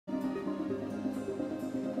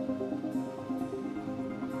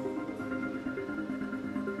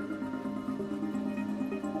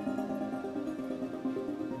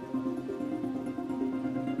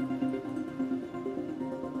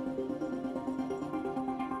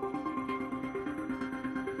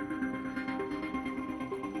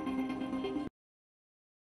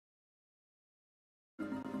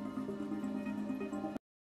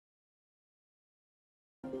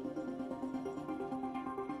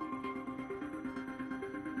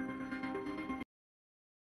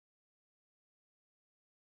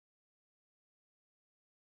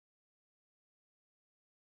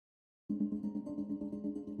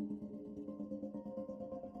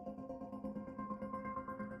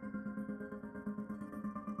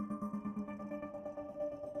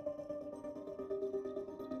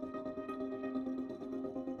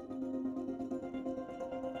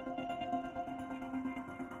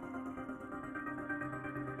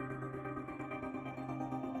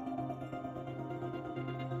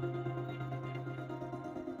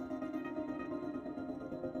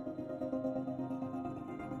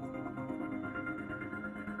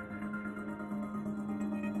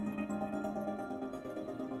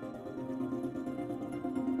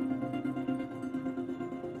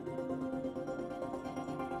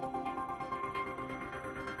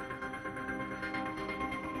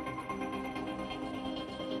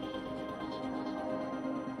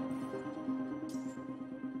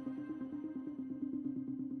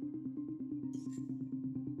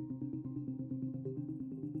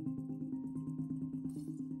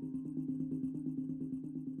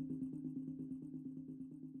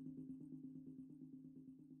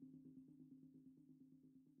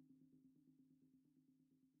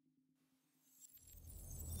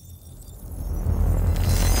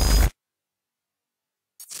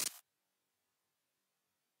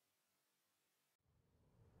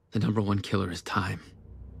The number one killer is time.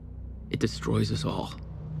 It destroys us all.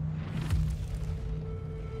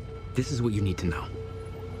 This is what you need to know.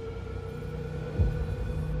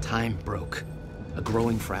 Time broke. A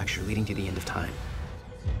growing fracture leading to the end of time.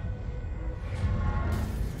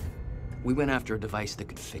 We went after a device that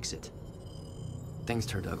could fix it. Things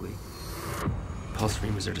turned ugly. Paul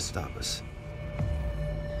Serene was there to stop us.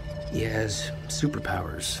 He has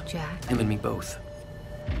superpowers. Jack? Him and me both.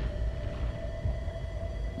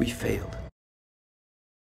 We failed.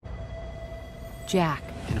 Jack.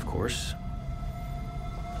 And of course,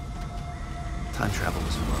 time travel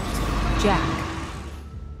was involved. Jack.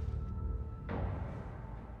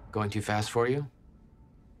 Going too fast for you?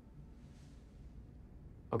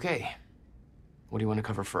 Okay. What do you want to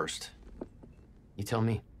cover first? You tell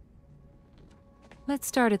me. Let's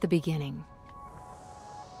start at the beginning.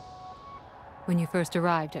 When you first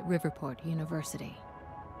arrived at Riverport University.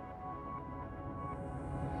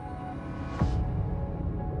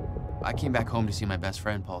 I came back home to see my best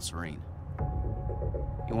friend, Paul Serene.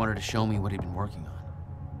 He wanted to show me what he'd been working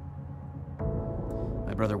on.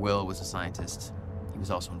 My brother Will was a scientist. He was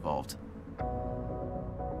also involved.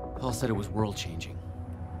 Paul said it was world-changing.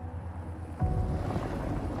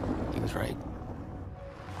 He was right.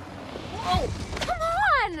 Whoa! Come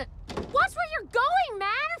on! Watch where you're going,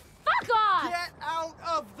 man! Fuck off! Get out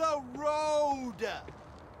of the road!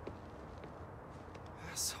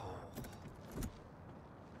 Asshole.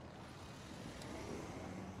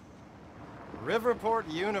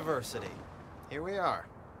 Riverport University. Here we are.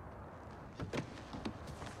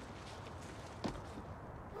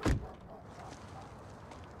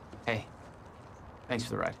 Hey, thanks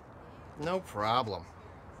for the ride. No problem.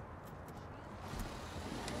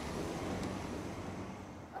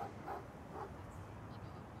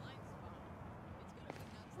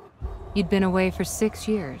 You'd been away for 6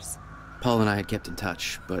 years. Paul and I had kept in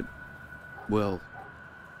touch, but, well,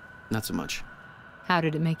 not so much. How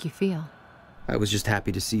did it make you feel? I was just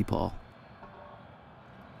happy to see Paul.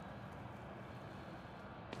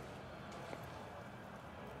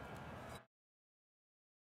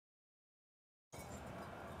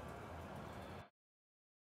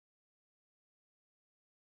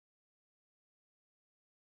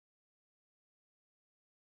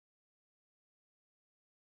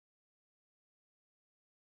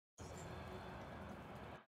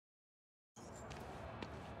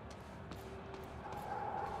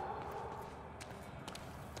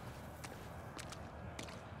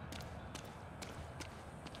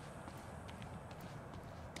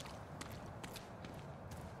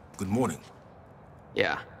 Good morning.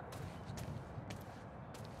 Yeah.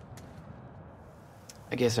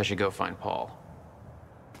 I guess I should go find Paul.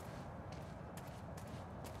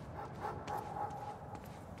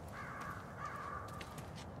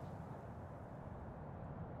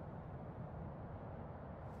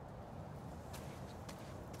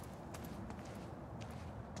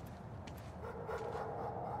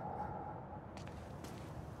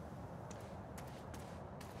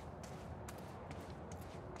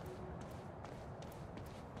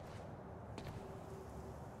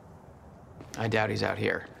 I doubt he's out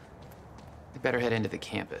here. We better head into the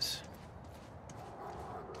campus.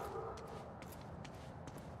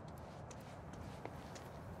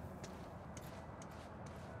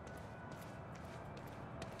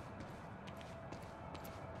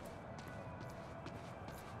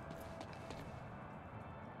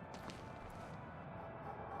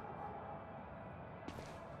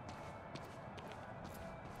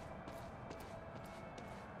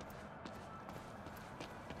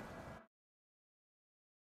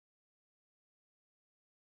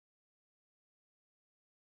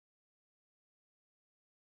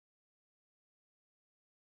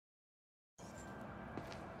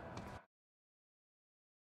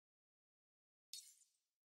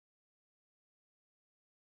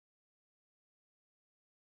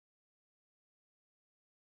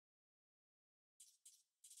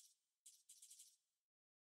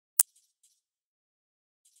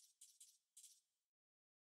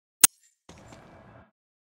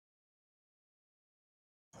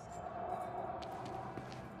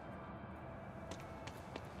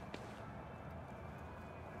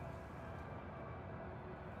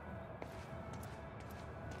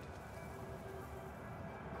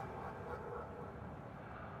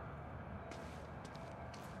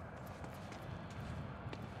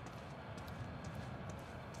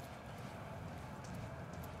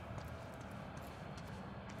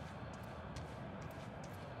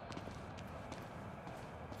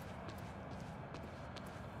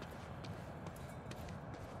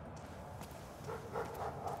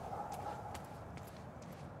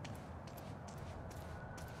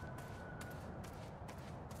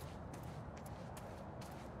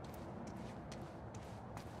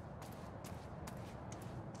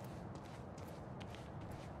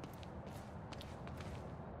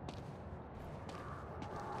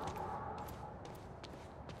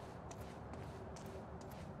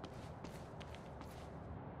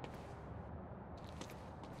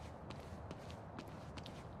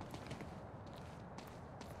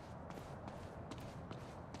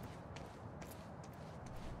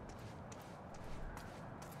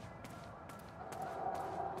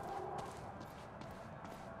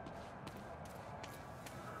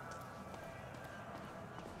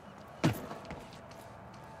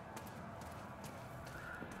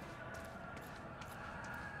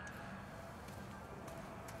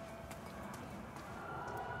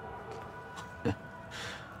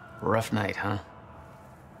 Rough night, huh?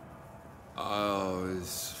 Oh,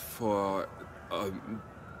 it's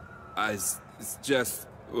just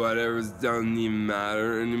whatever's doesn't even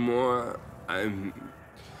matter anymore.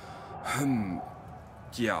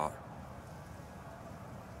 Yeah.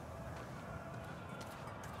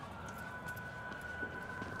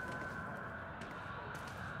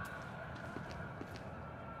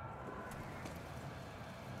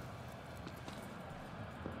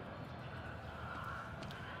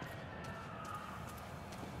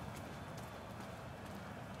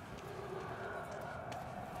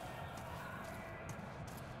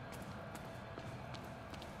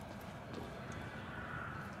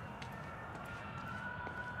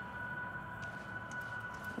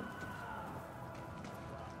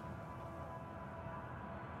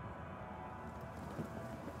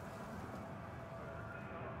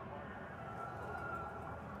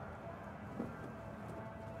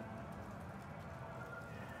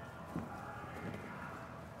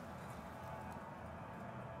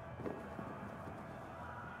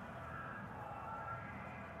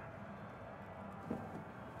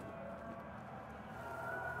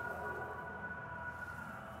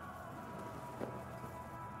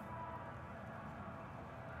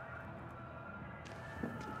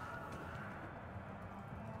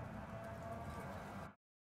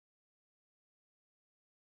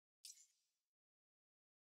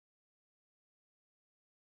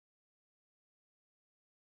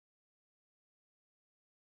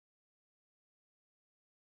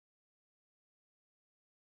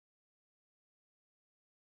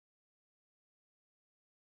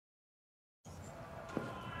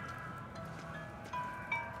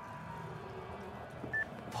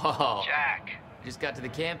 Whoa. Jack. Just got to the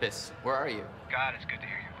campus. Where are you? God, it's good to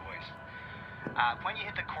hear your voice. When you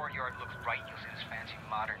hit the courtyard, look right, you'll see this fancy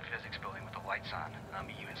modern physics building with the lights on. I'll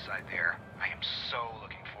meet you inside there. I am so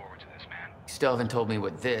looking forward to this, man. You still haven't told me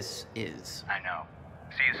what this is. I know.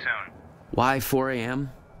 See you soon. Why 4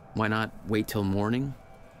 a.m.? Why not wait till morning?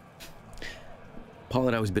 Paul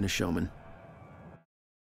had always been a showman.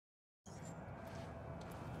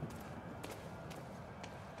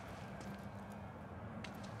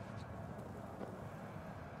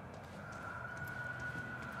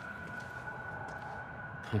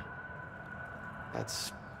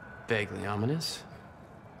 That's vaguely ominous.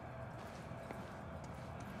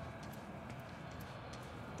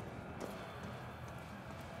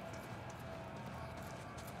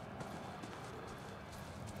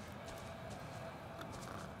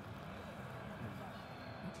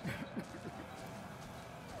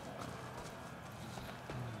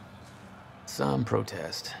 Some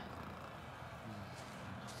protest.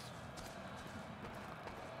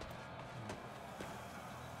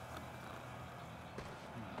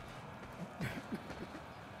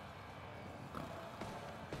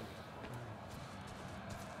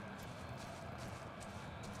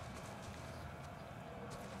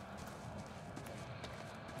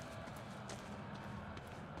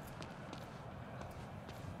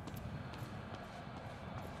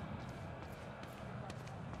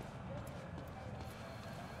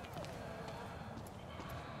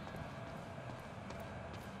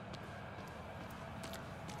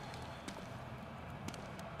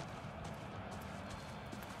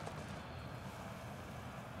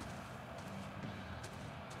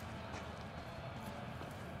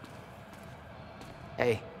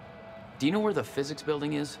 Hey, do you know where the physics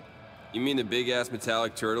building is? You mean the big-ass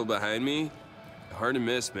metallic turtle behind me? Hard to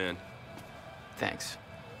miss, man. Thanks.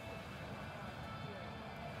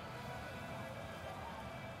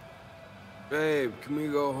 Babe, can we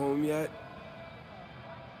go home yet?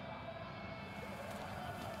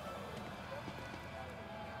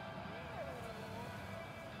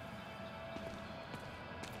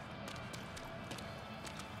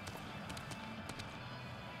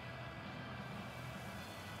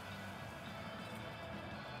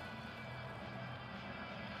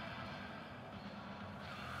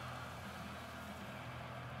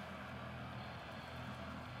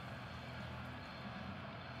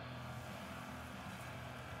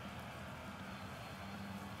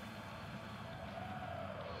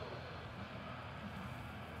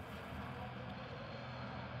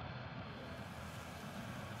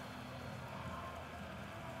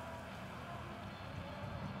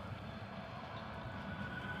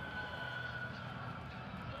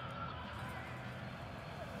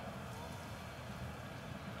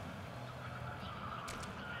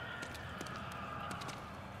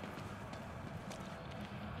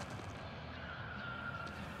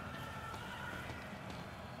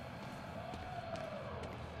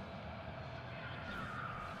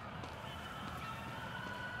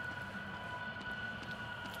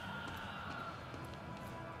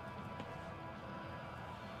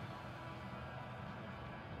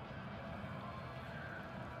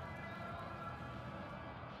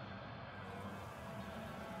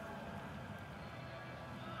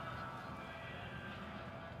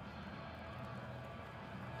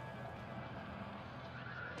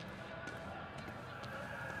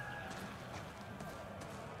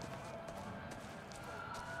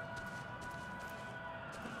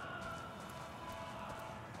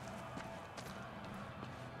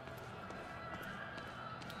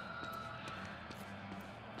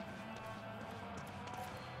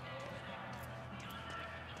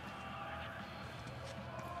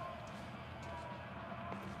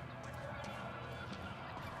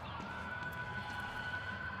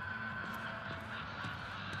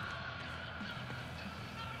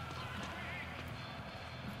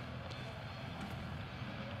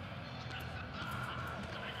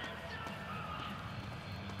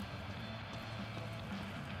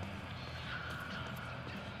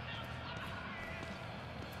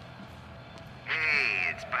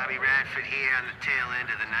 It's Bobby Radford here on the tail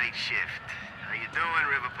end of the night shift. How you doing,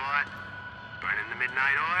 Riverport? Burning the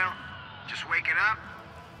midnight oil? Just waking up?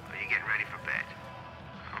 Or you getting ready for bed?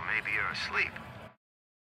 Or maybe you're asleep.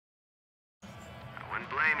 I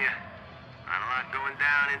wouldn't blame you. Not a lot going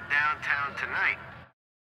down in downtown tonight.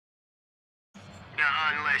 Now,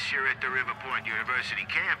 unless you're at the Riverport University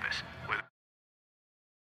campus, where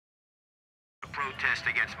the protest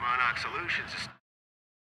against Monarch Solutions is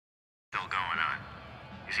still going on.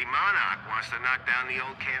 You see, Monarch wants to knock down the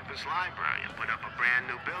old campus library and put up a brand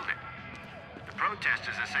new building. The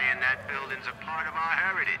protesters are saying that building's a part of our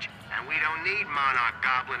heritage, and we don't need Monarch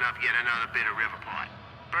gobbling up yet another bit of Riverport.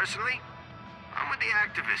 Personally, I'm with the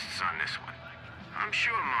activists on this one. I'm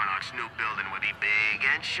sure Monarch's new building will be big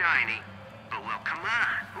and shiny, but well, come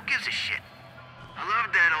on, who gives a shit? I love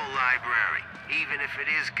that old library, even if it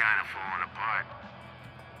is kind of falling apart.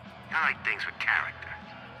 I like things with character.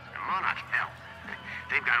 And Monarch, hell,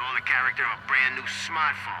 they've got all the character of a brand new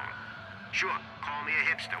smartphone. Sure, call me a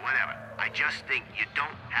hipster, whatever. I just think you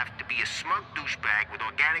don't have to be a smug douchebag with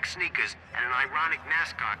organic sneakers and an ironic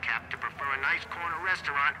NASCAR cap to prefer a nice corner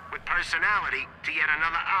restaurant with personality to yet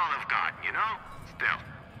another Olive Garden, you know? Still,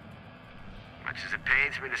 much as it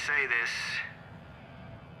pains me to say this,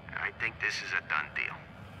 I think this is a done deal.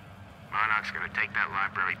 Monarch's gonna take that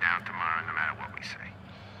library down tomorrow no matter what we say.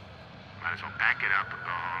 Might as well pack it up and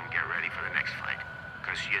go home and get ready for the next fight.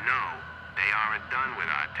 Because you know, they aren't done with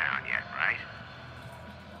our town yet, right?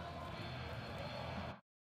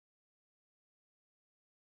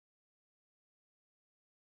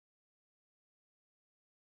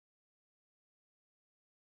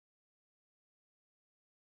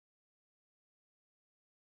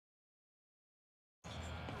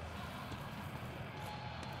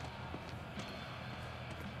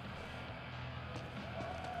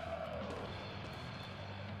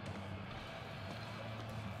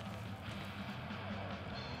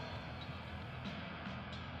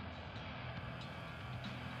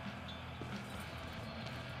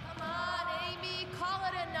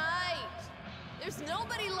 There's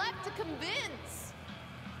nobody left to convince.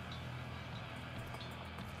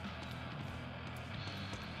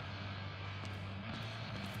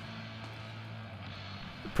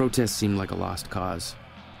 The protest seemed like a lost cause.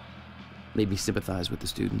 Made me sympathize with the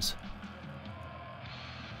students.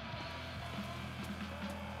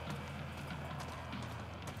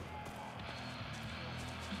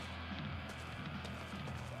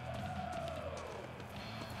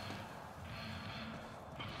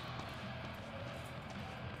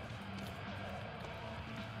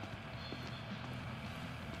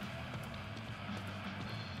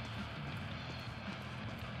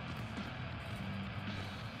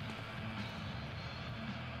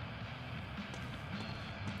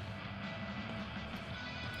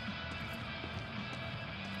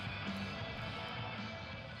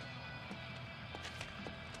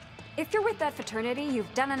 If you're with that fraternity,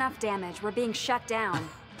 you've done enough damage. We're being shut down.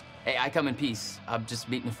 Hey, I come in peace. I'm just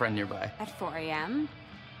meeting a friend nearby. At 4 a.m.?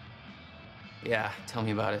 Yeah, tell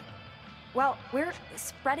me about it. Well, we're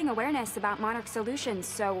spreading awareness about Monarch Solutions,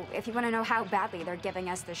 so if you want to know how badly they're giving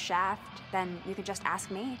us the shaft, then you can just ask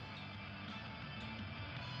me.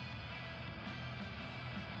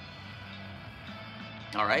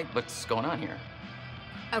 All right, what's going on here?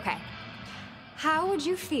 Okay. How would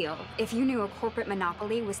you feel if you knew a corporate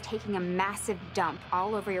monopoly was taking a massive dump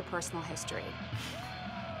all over your personal history?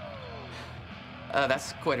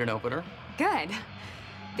 That's quite an opener. Good.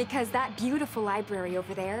 Because that beautiful library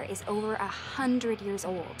over there is over 100 years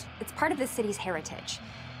old. It's part of the city's heritage.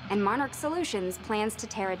 And Monarch Solutions plans to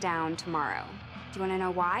tear it down tomorrow. Do you want to know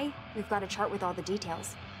why? We've got a chart with all the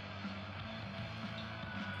details.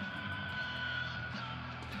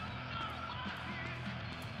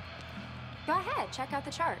 Go ahead, check out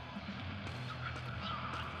the chart.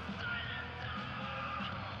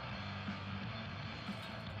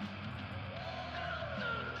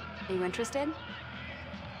 Are you interested?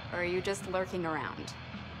 Or are you just lurking around?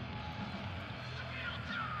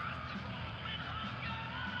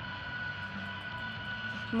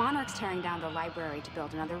 Monarch's tearing down the library to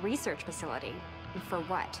build another research facility. And for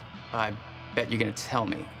what? I bet you're gonna tell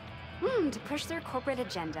me. To push their corporate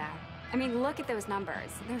agenda. I mean, look at those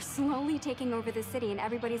numbers. They're slowly taking over the city and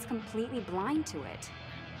everybody's completely blind to it.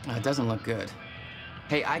 It doesn't look good.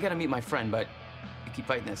 Hey, I gotta meet my friend, but you keep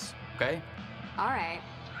fighting this, okay? All right.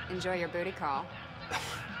 Enjoy your booty call.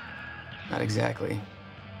 Not exactly.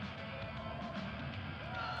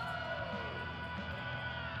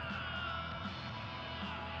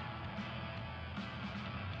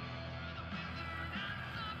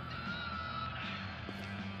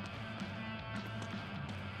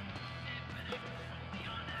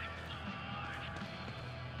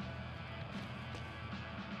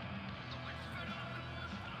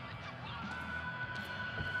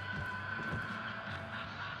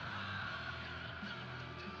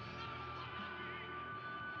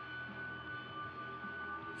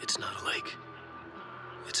 It's not a lake.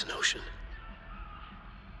 It's an ocean.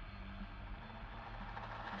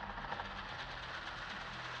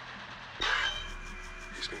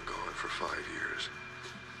 He's been gone for 5 years.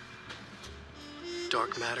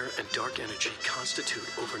 Dark matter and dark energy constitute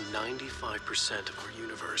over 95% of our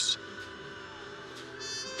universe.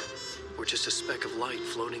 We're just a speck of light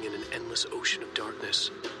floating in an endless ocean of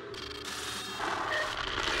darkness.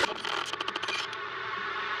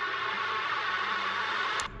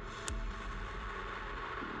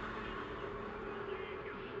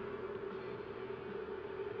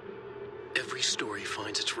 Every story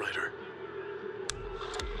finds its writer.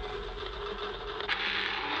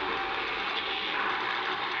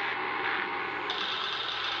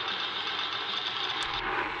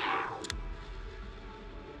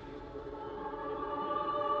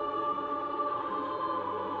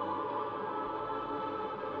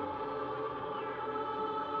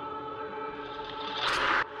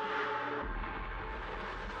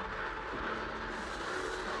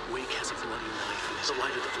 Wake has a bloody knife in his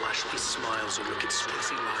light of the flashlight. He smiles a wicked smile as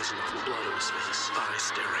he lies in the blood on his face, eyes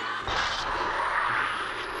staring.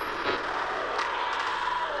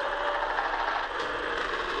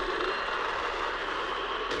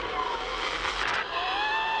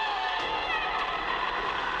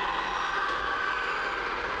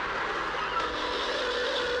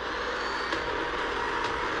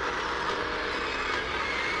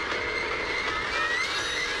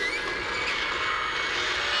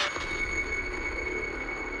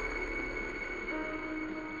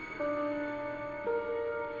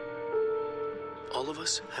 All of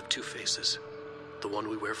us have two faces. The one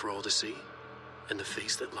we wear for all to see, and the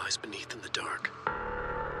face that lies beneath in the dark.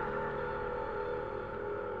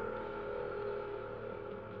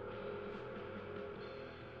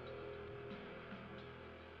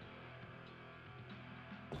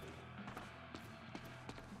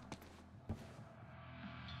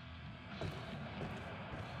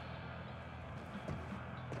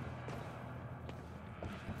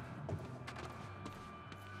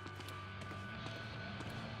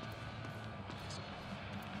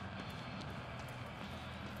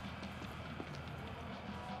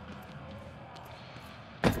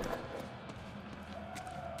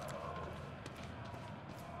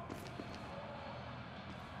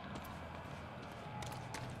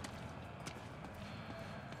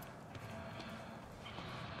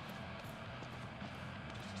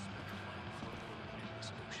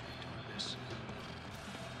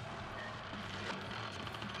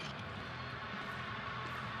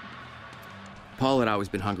 Paul had always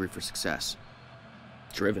been hungry for success.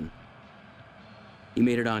 Driven. He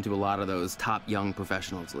made it onto a lot of those top young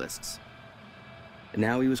professionals lists. And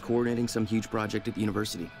now he was coordinating some huge project at the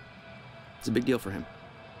university. It's a big deal for him.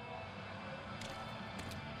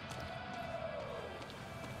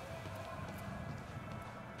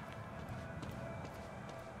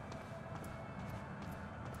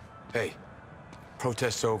 Hey,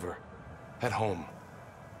 protest's over. Head home.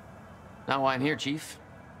 Not why I'm here, Chief.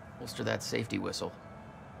 Holster that safety whistle.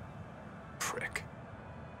 Prick.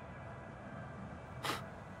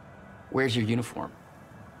 Where's your uniform?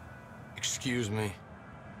 Excuse me?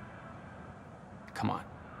 Come on.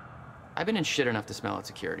 I've been in shit enough to smell at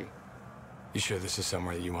security. You sure this is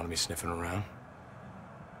somewhere that you want to be sniffing around?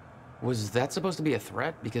 Was that supposed to be a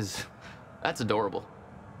threat? Because that's adorable.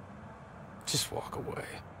 Just walk away.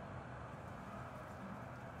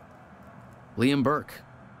 Liam Burke,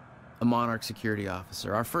 a Monarch security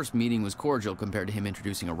officer. Our first meeting was cordial compared to him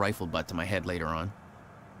introducing a rifle butt to my head later on.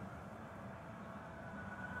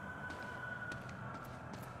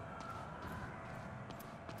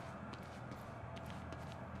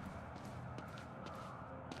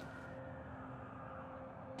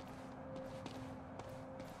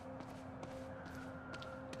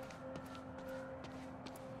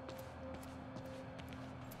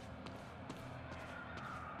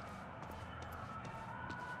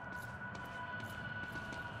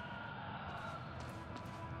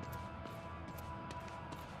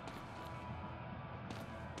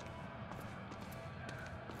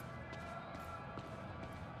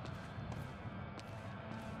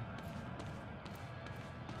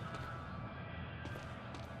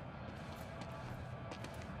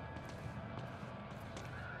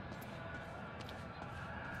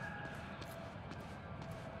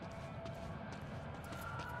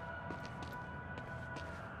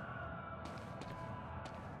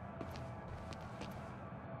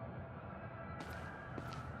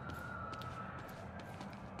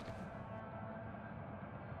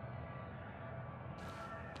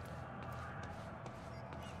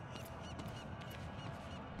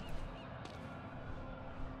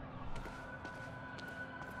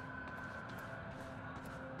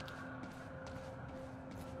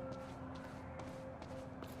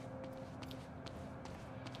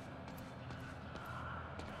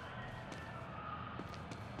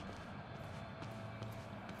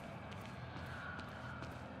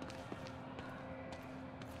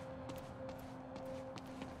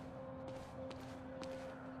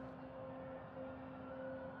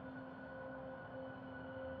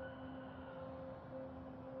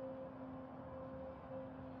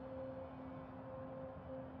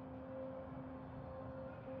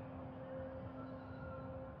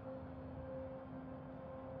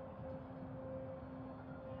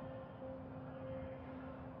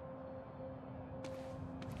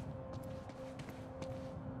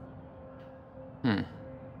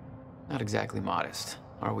 Not exactly modest,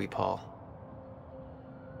 are we, Paul?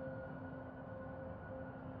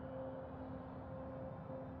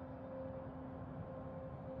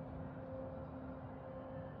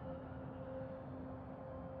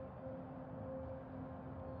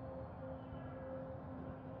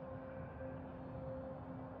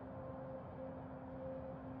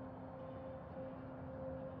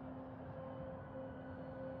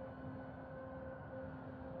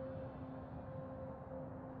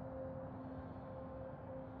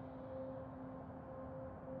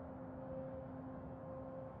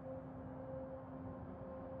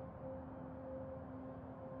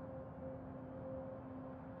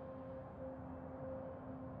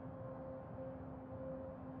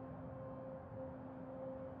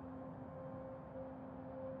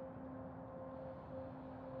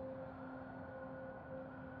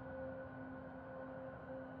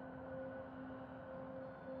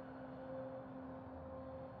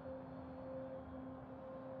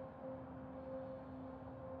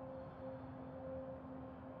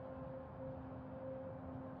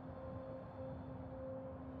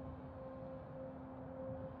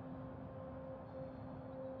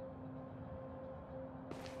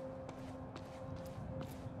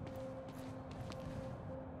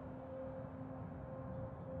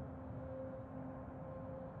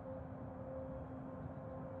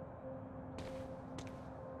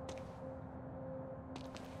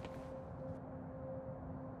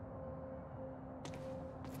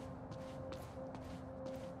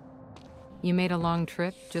 You made a long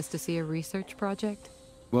trip just to see a research project?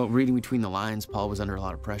 Well, reading between the lines, Paul was under a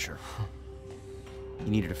lot of pressure. He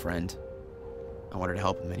needed a friend. I wanted to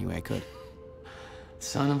help him any way I could.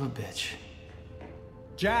 Son of a bitch.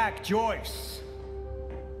 Jack Joyce.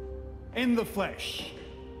 In the flesh.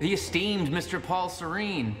 The esteemed Mr. Paul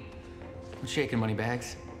Serene. I'm shaking,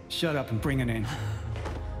 Moneybags. Shut up and bring it in.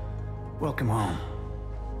 Welcome home.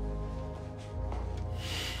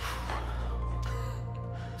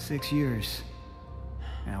 6 years.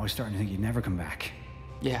 And I was starting to think you'd never come back.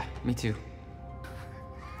 Yeah, me too.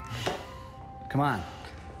 Come on.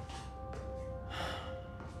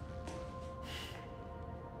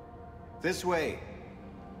 This way.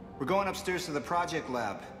 We're going upstairs to the project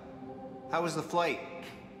lab. How was the flight?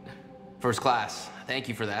 First class. Thank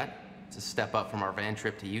you for that. It's a step up from our van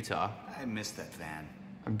trip to Utah. I missed that van.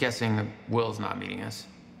 I'm guessing that Will's not meeting us.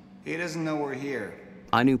 He doesn't know we're here.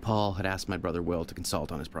 I knew Paul had asked my brother Will to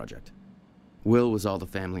consult on his project. Will was all the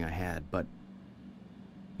family I had, but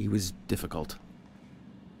he was difficult.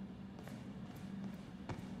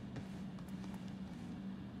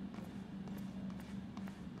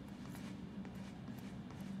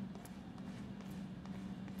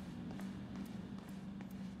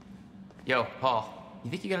 Yo, Paul,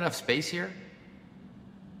 you think you got enough space here?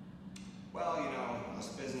 Well, you know, us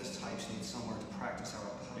business types need somewhere to practice our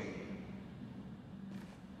putting.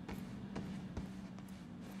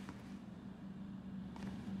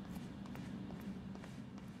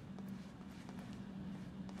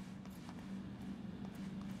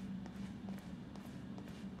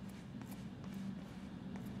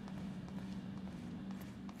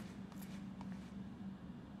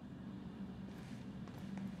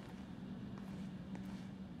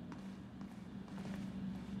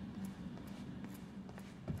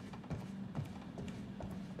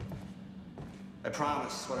 I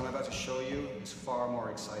promise, what I'm about to show you is far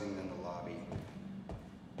more exciting than the lobby.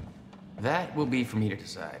 That will be for me to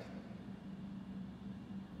decide.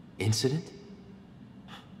 Incident?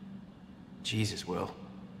 Jesus, Will.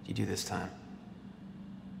 What'd you do this time?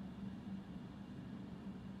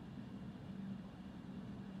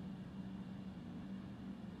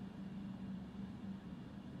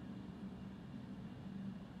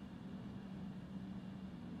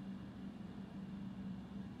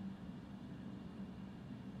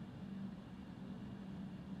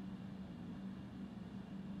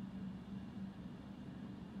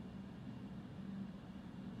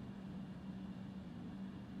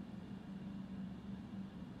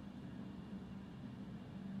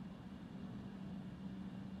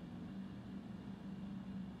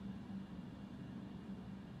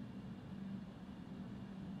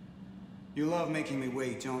 You love making me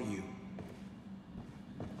wait, don't you?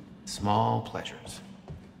 Small pleasures.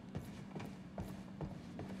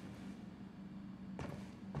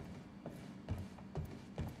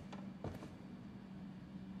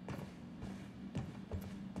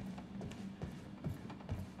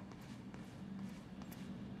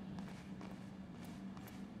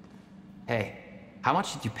 Hey, how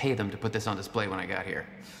much did you pay them to put this on display when I got here?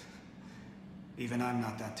 Even I'm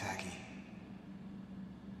not that tacky.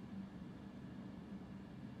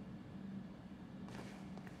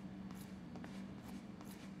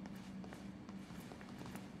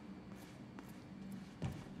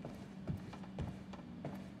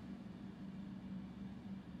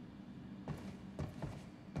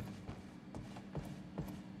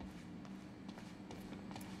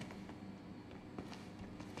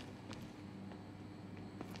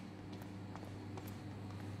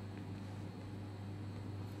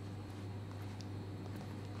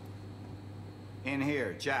 In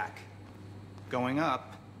here, Jack. Going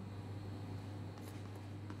up.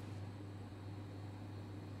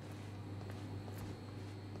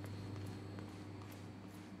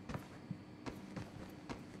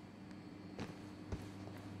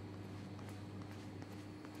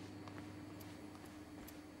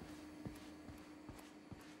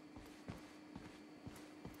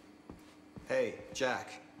 Hey,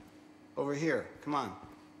 Jack. Over here. Come on.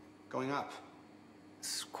 Going up.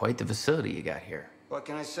 It's quite the facility you got here. What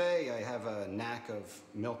can I say? I have a knack of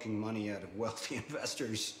milking money out of wealthy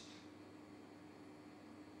investors.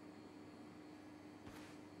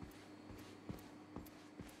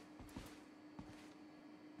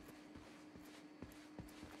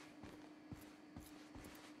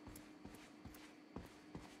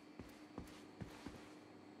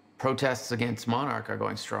 Protests against Monarch are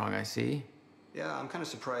going strong, I see. Yeah, I'm kind of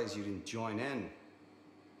surprised you didn't join in.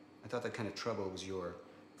 I thought that kind of trouble was your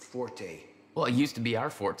forte. Well, it used to be our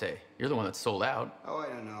forte. You're the one that sold out. Oh, I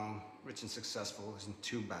don't know. Rich and successful isn't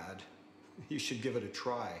too bad. You should give it a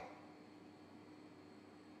try.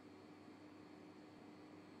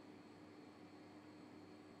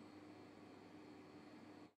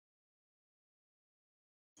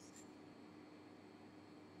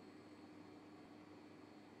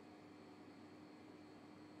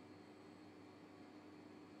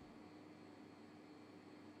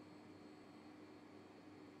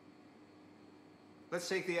 Let's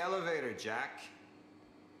take the elevator, Jack.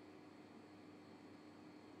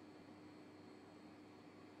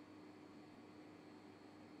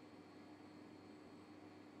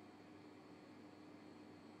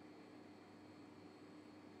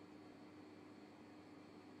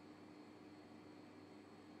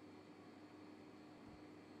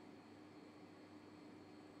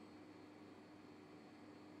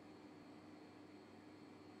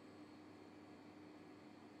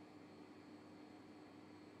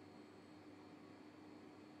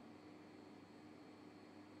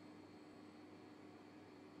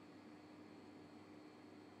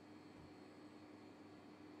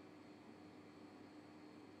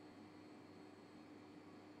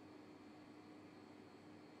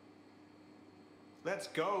 Let's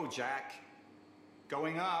go, Jack.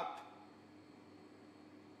 Going up.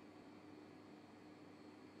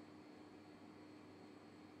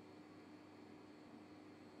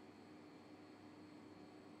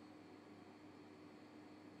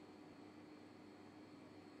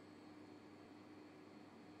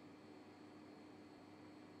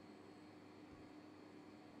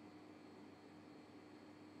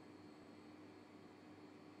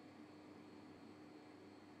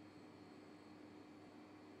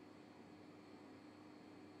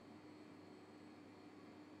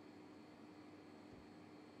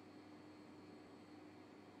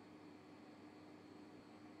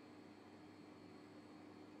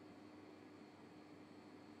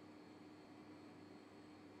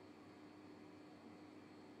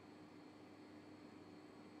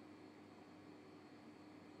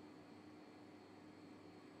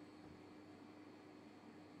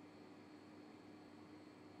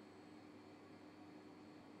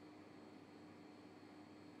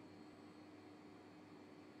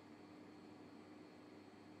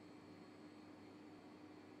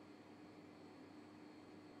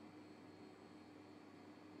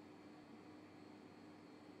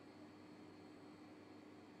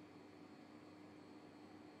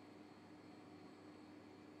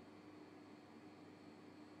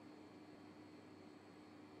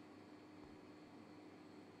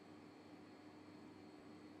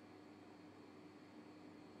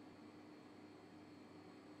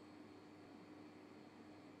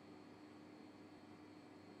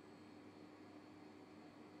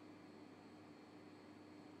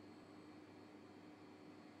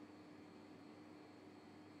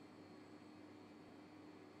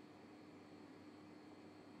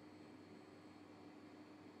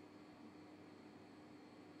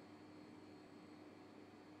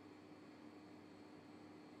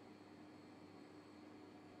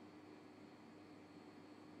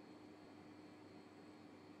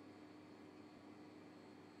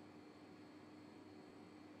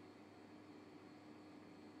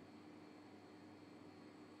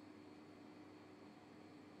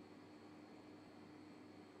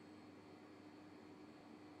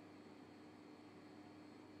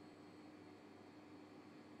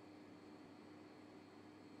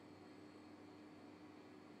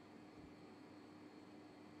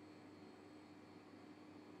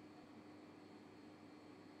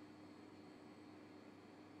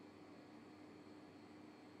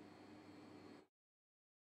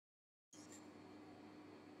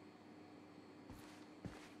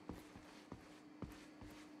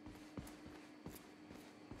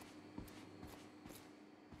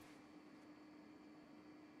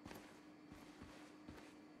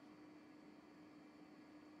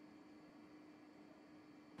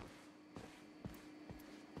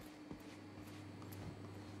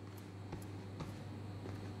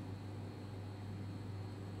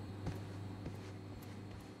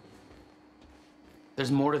 There's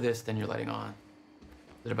more to this than you're letting on.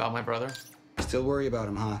 Is it about my brother? Still worry about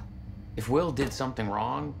him, huh? If Will did something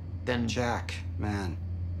wrong, then... Jack, man.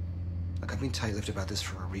 Look, I've been tight-lipped about this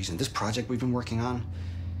for a reason. This project we've been working on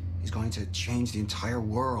is going to change the entire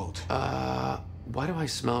world. Why do I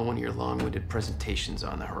smell one of your long-winded presentations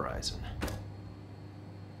on the horizon?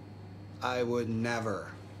 I would never.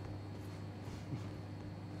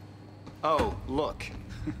 Oh, look.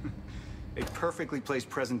 A perfectly placed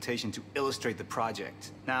presentation to illustrate the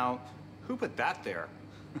project. Now, who put that there?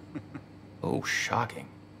 Oh, shocking.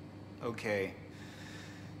 Okay.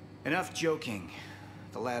 Enough joking.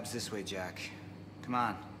 The lab's this way, Jack. Come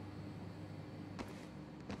on.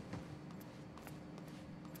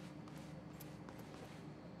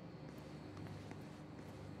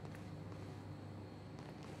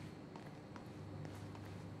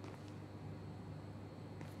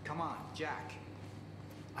 Come on, Jack.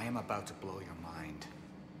 I am about to blow your mind.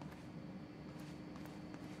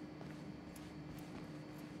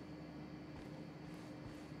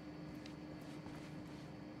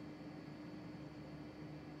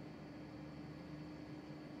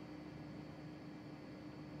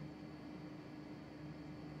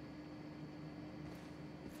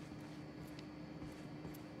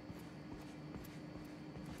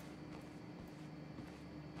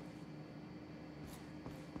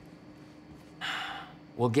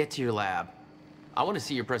 We'll get to your lab. I want to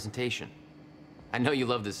see your presentation. I know you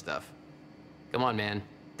love this stuff. Come on, man.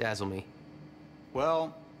 Dazzle me.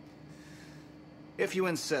 Well, if you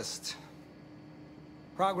insist.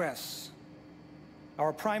 Progress.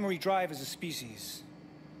 Our primary drive as a species.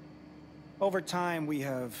 Over time, we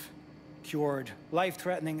have cured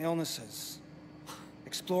life-threatening illnesses.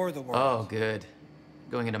 Explore the world. Oh, good.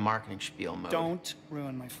 Going into marketing spiel mode. Don't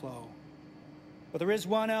ruin my flow. But there is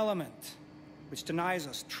one element which denies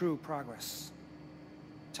us true progress.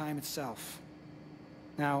 Time itself.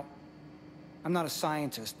 Now, I'm not a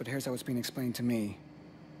scientist, but here's how it's been explained to me.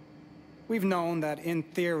 We've known that, in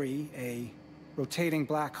theory, a rotating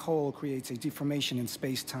black hole creates a deformation in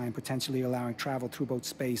space-time, potentially allowing travel through both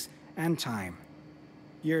space and time.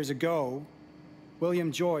 Years ago,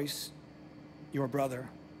 William Joyce, your brother,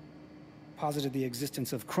 posited the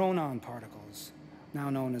existence of chronon particles, now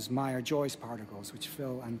known as Meyer-Joyce particles, which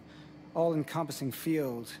fill an all-encompassing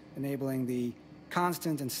field, enabling the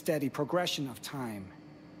constant and steady progression of time.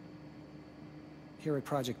 Here at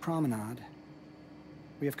Project Promenade,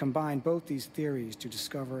 we have combined both these theories to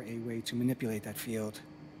discover a way to manipulate that field.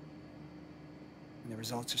 And the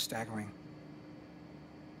results are staggering.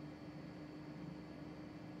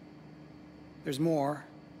 There's more,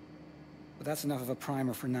 but that's enough of a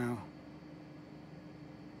primer for now.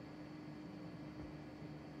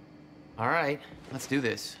 All right, let's do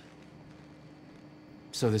this.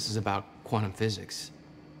 So this is about quantum physics.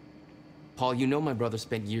 Paul, you know my brother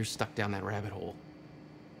spent years stuck down that rabbit hole.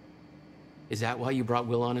 Is that why you brought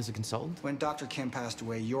Will on as a consultant? When Dr. Kim passed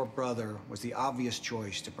away, your brother was the obvious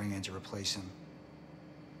choice to bring in to replace him.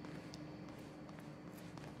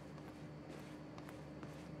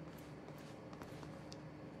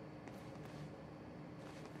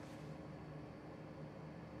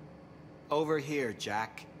 Over here,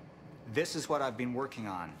 Jack. This is what I've been working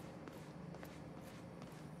on.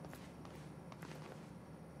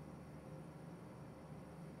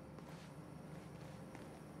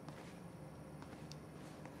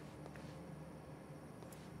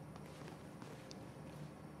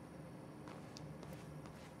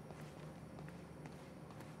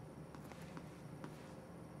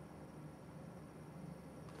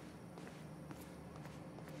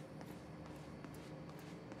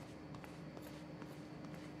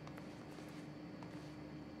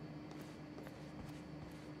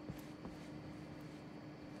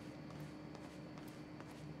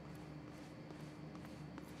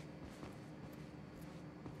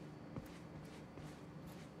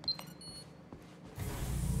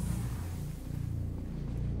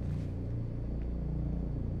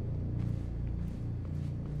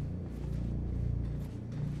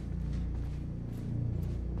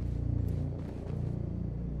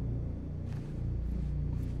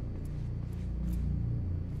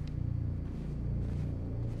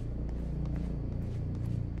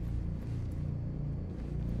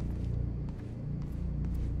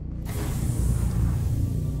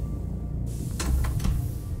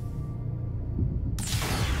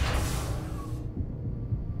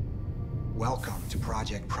 Welcome to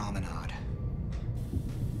Project Promenade.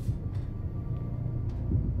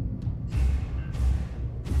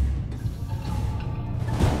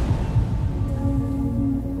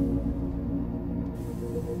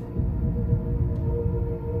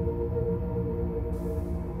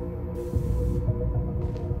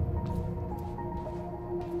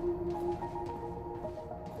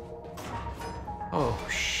 Oh,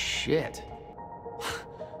 shit.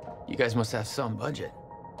 You guys must have some budget.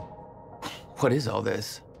 What is all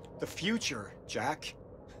this? The future, Jack.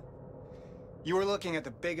 You are looking at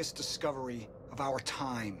the biggest discovery of our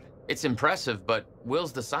time. It's impressive, but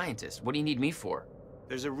Will's the scientist. What do you need me for?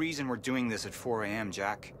 There's a reason we're doing this at 4 a.m.,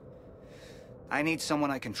 Jack. I need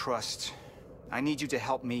someone I can trust. I need you to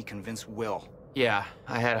help me convince Will. Yeah,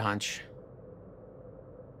 I had a hunch.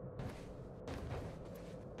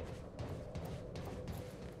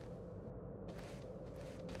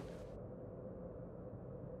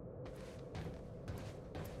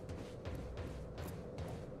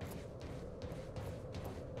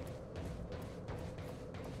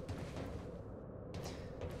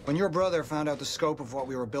 When your brother found out the scope of what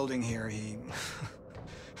we were building here, he...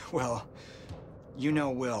 well, you know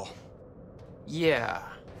Will. Yeah.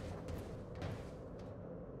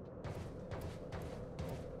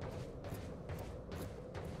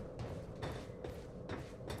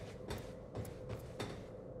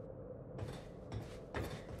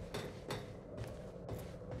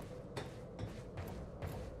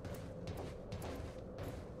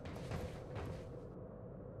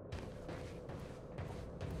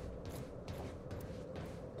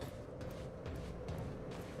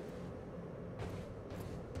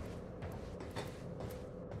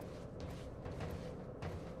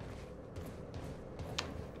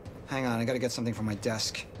 Hang on, I gotta get something from my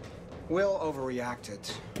desk. Will overreacted.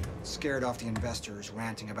 Scared off the investors,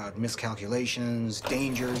 ranting about miscalculations,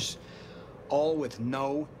 dangers, all with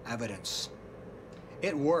no evidence.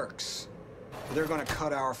 It works, but they're gonna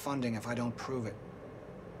cut our funding if I don't prove it.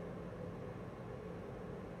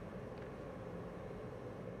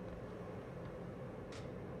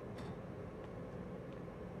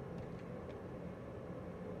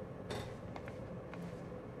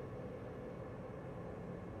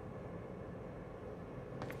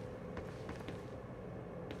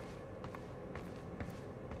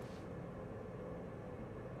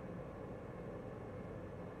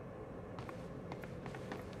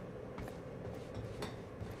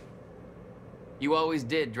 You always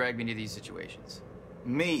did drag me to these situations.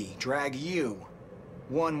 Me drag you.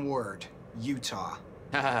 One word, Utah.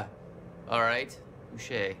 Haha. All right,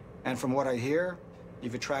 touché. And from what I hear,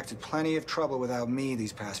 you've attracted plenty of trouble without me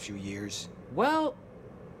these past few years. Well,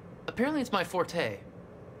 apparently it's my forte.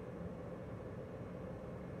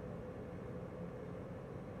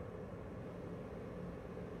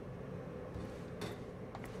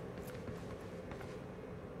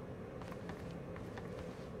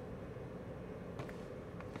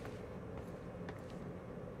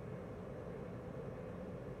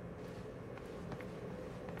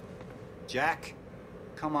 Jack,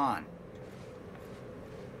 come on.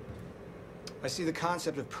 I see the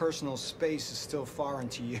concept of personal space is still foreign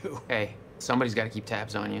to you. Hey, somebody's got to keep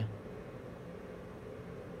tabs on you.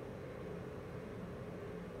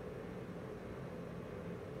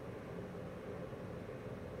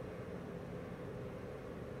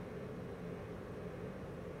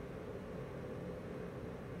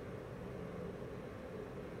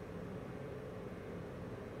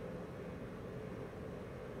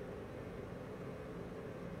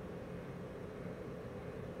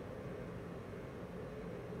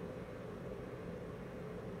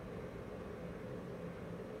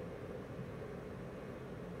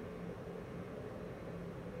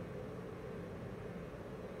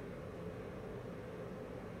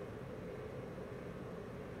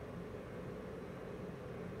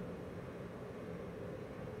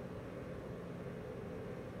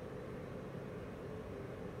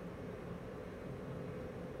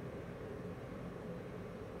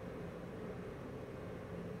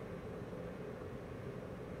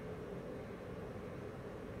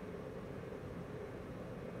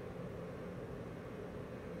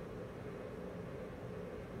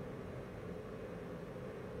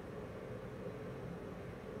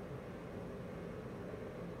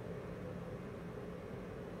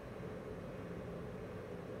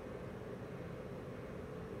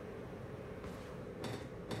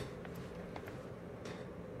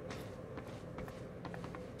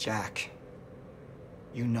 Jack,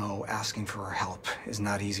 you know asking for her help is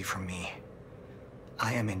not easy for me.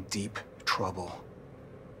 I am in deep trouble.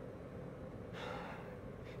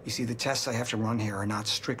 You see, the tests I have to run here are not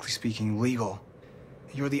strictly speaking legal.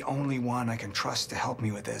 You're the only one I can trust to help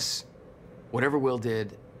me with this. Whatever Will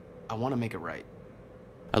did, I want to make it right.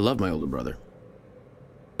 I love my older brother,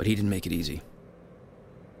 but he didn't make it easy.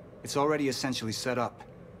 It's already essentially set up.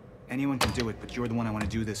 Anyone can do it, but you're the one I want to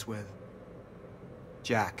do this with.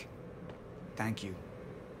 Jack, thank you.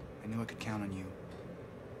 I knew I could count on you.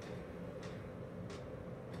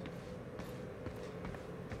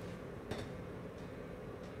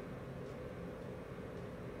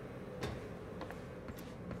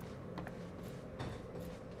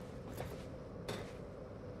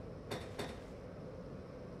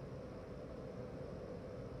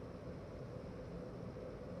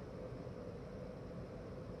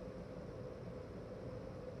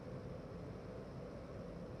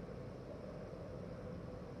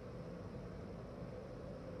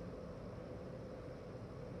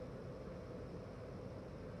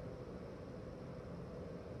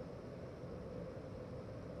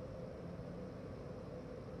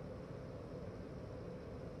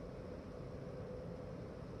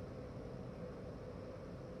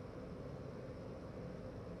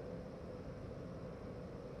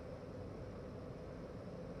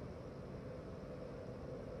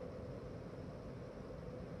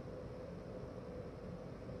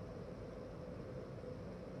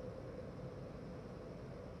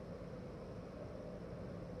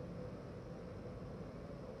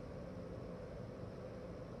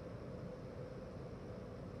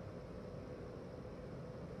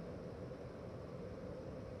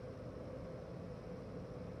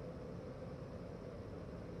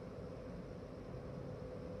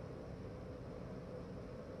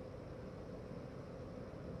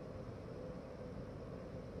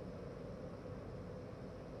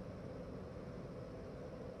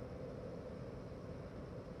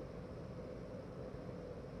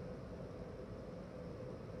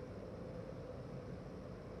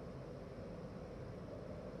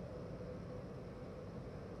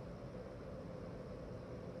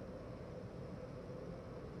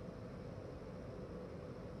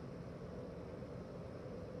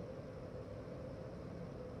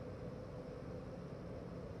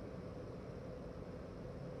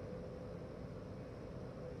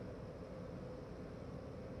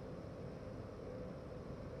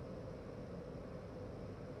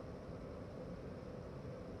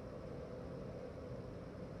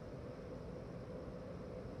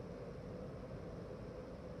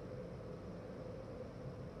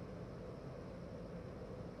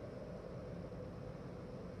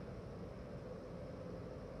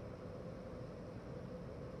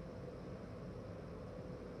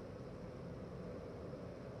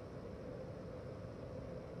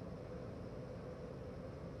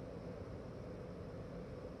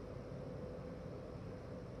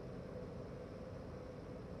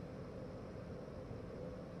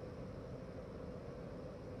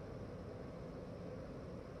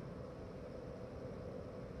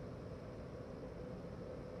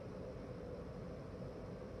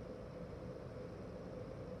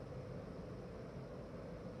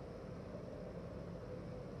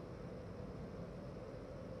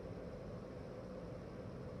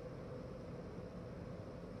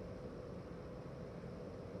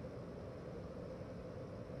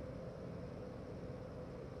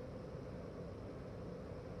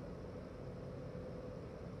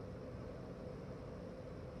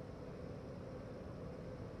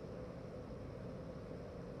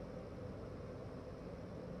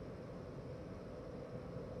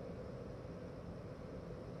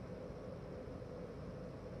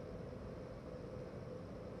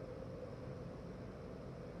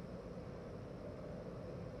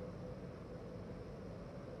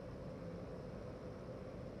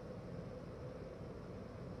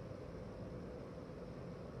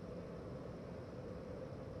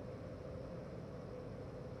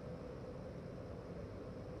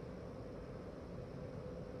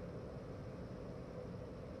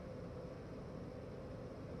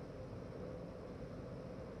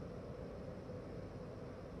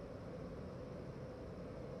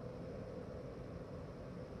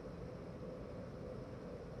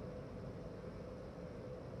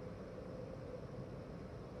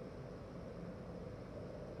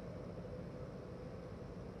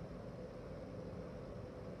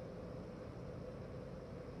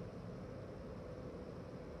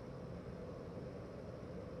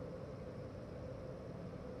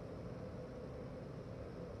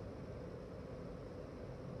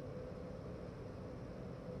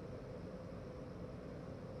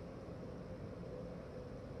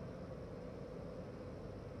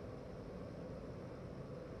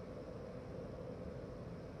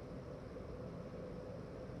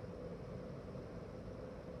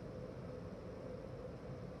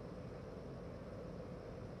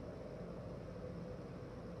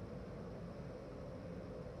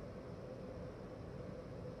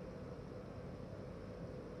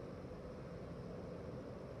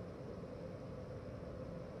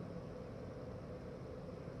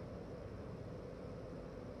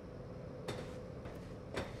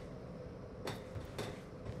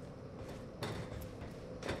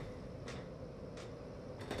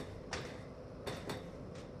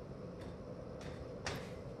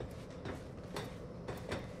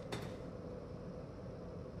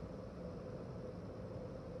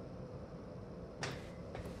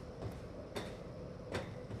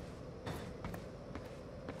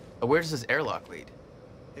 Where does this airlock lead?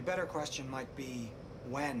 A better question might be,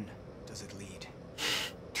 when does it lead?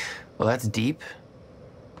 Well, that's deep.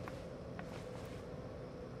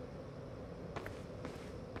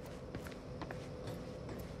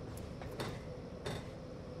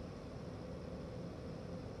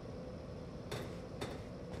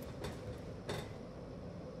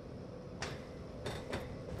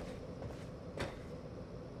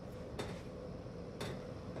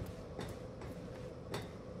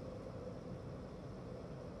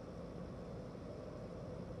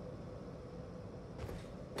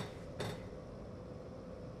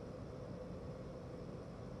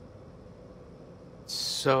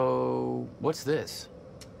 So, what's this?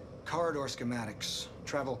 Corridor schematics.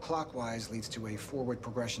 Travel clockwise leads to a forward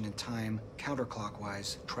progression in time.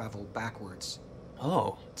 Counterclockwise, travel backwards.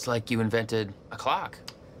 Oh, it's like you invented a clock.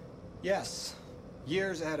 Yes.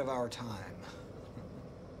 Years ahead of our time.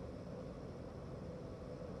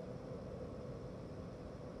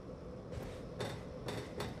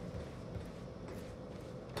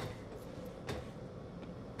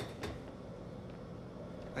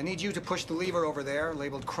 I need you to push the lever over there,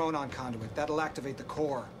 labeled Chronon Conduit. That'll activate the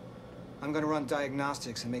core. I'm gonna run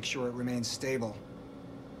diagnostics and make sure it remains stable.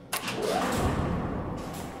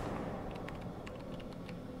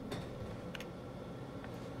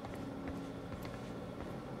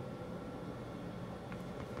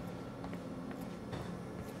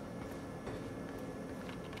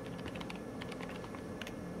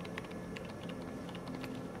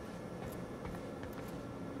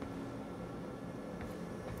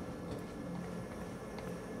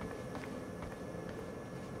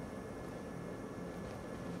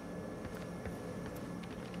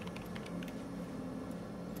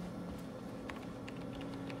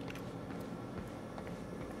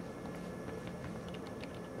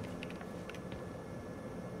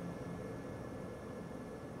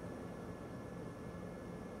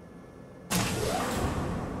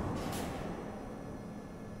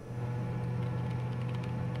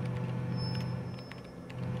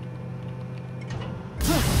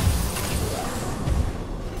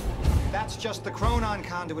 That's just the Chronon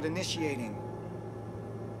Conduit initiating.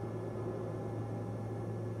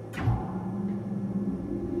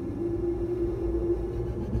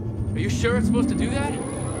 Are you sure it's supposed to do that?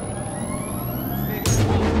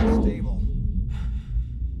 Stable.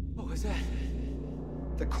 What was that?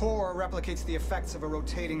 The core replicates the effects of a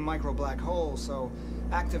rotating micro-black hole, so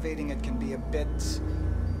activating it can be a bit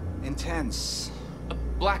intense. A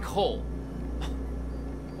black hole?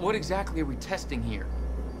 What exactly are we testing here?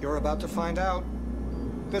 You're about to find out.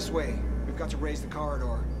 This way. We've got to raise the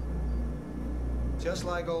corridor. Just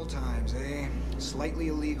like old times, eh? Slightly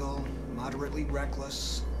illegal, moderately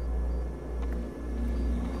reckless.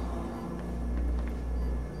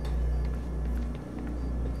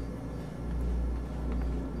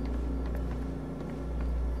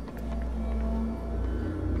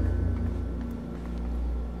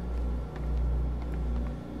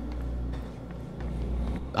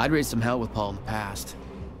 I'd raised some hell with Paul in the past.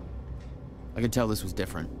 I could tell this was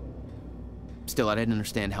different. Still, I didn't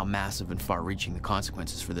understand how massive and far-reaching the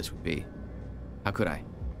consequences for this would be. How could I?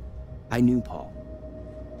 I knew Paul.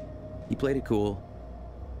 He played it cool,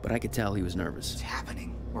 but I could tell he was nervous. It's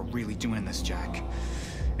happening. We're really doing this, Jack.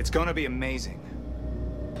 It's gonna be amazing.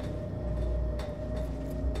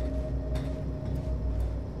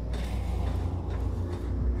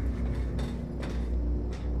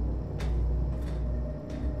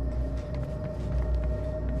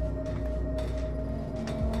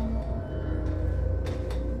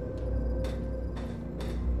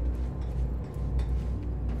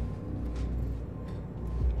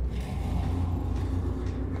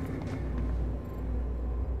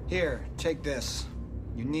 Here, take this.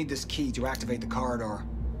 You need this key to activate the corridor.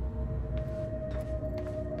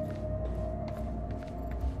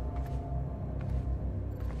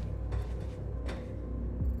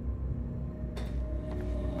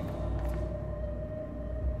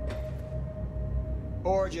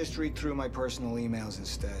 Or just read through my personal emails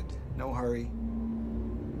instead. No hurry.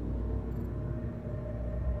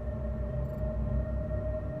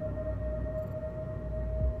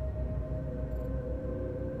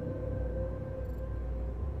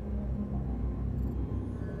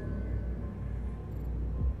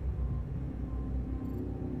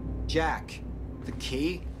 Jack, the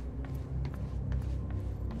key?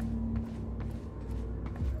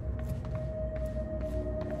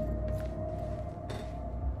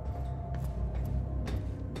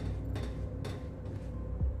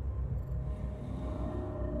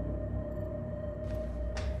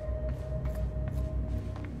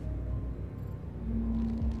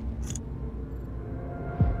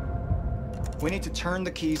 We need to turn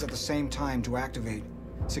the keys at the same time to activate.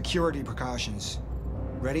 Security precautions.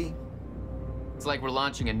 Ready? It's like we're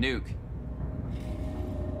launching a nuke.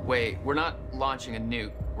 Wait, we're not launching a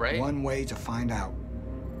nuke, right? One way to find out.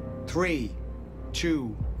 3, 2,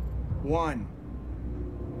 1.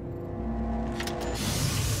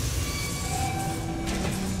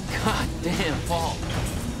 God damn, Paul.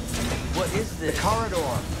 What is this? The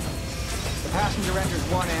corridor. The passenger enters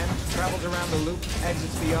one end, travels around the loop,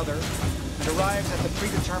 exits the other, and arrives at the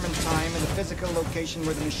predetermined time in the physical location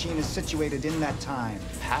where the machine is situated in that time.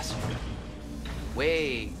 Passenger?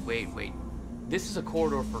 Wait. This is a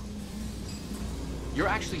corridor for... You're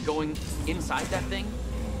actually going inside that thing?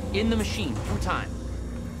 In the machine, through time?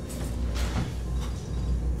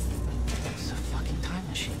 It's a fucking time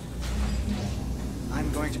machine.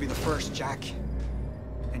 I'm going to be the first, Jack.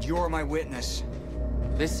 And you're my witness.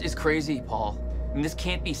 This is crazy, Paul. I mean, this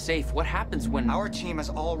can't be safe. What happens when... Our team has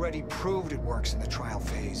already proved it works in the trial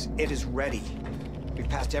phase. It is ready. We've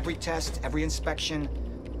passed every test, every inspection.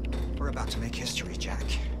 We're about to make history, Jack.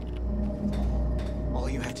 All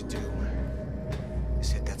you have to do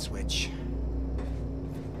is hit that switch.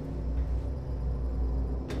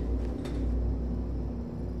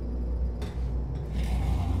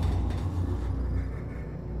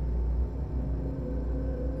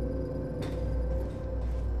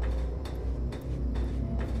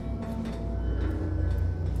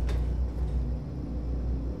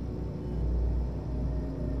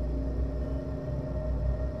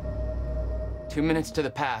 Two minutes to the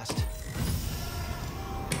past.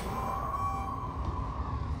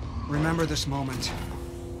 Remember this moment.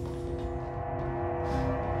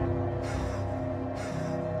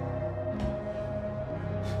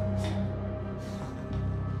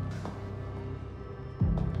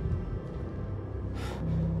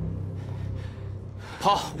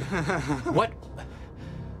 Paul! What?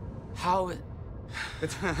 How...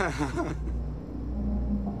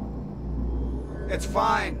 It's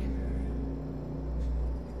fine.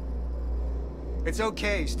 It's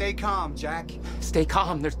okay. Stay calm, Jack. Stay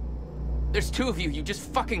calm. There's two of you. You just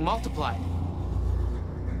fucking multiplied.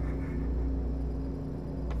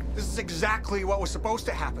 This is exactly what was supposed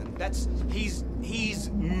to happen. He's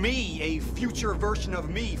me, a future version of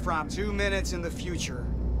me from 2 minutes in the future.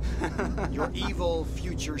 Your evil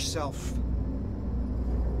future self.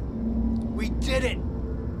 We did it!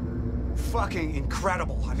 Fucking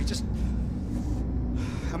incredible. I mean, just...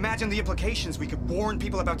 Imagine the implications. We could warn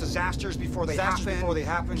people about disasters before they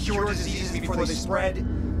happen. Cure diseases before they spread.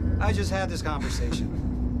 I just had this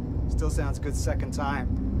conversation. Still sounds good second time.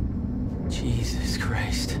 Jesus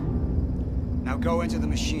Christ. Now go into the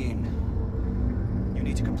machine. You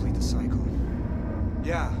need to complete the cycle.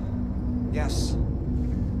 Yeah. Yes.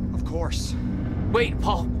 Of course. Wait,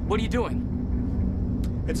 Paul, what are you doing?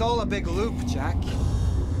 It's all a big loop, Jack.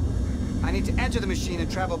 I need to enter the machine and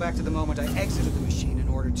travel back to the moment I exited the machine in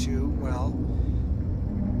order to, well,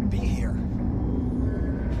 be here.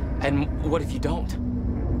 And what if you don't?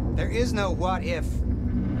 There is no what if.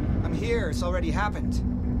 I'm here. It's already happened.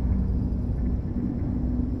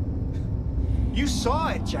 You saw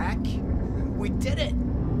it, Jack. We did it.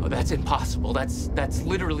 Oh, that's impossible. That's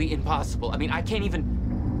literally impossible. I mean, I can't even...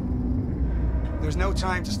 There's no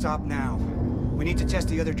time to stop now. We need to test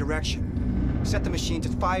the other direction. Set the machine to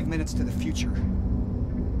 5 minutes to the future.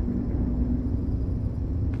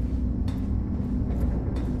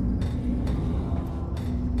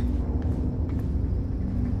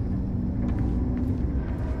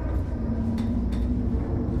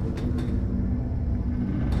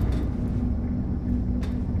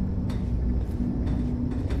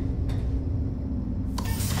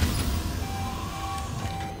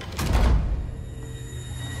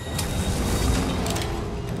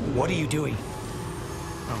 What are you doing?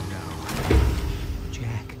 Oh, no.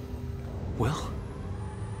 Jack. Will?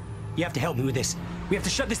 You have to help me with this. We have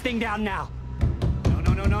to shut this thing down now.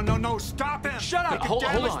 No, stop him! Shut up! Hold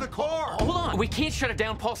on. The core! Hold on. We can't shut it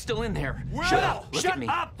down. Paul's still in there. Will! Shut up! Look Shut at me.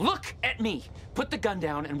 up! Look at me. Put the gun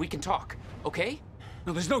down and we can talk, okay?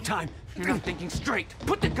 No, there's no time. You're not thinking straight.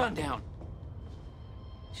 Put the gun down.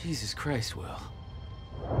 Jesus Christ, Will.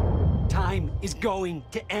 Time is going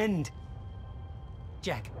to end.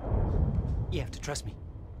 Jack, you have to trust me.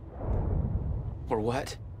 Or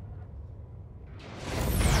what?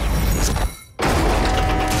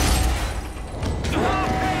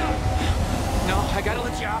 No, I gotta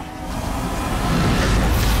let you out.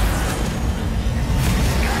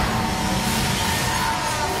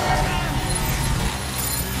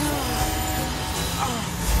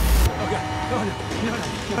 Oh, God.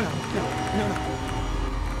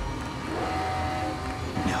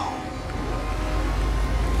 No.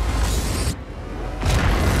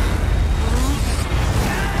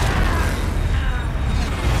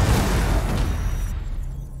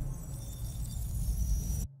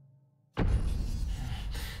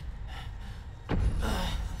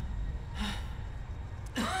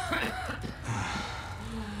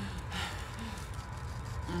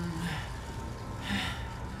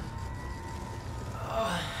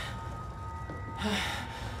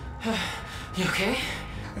 You okay?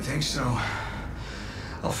 I think so.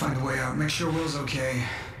 I'll find a way out. Make sure Will's okay.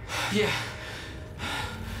 Yeah.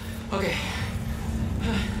 Okay.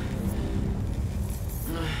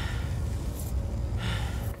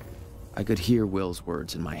 I could hear Will's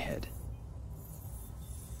words in my head.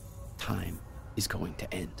 Time is going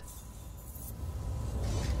to end.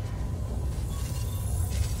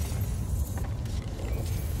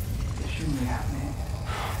 It shouldn't be happening.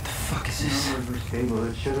 What the fuck is this? The numbers were stable.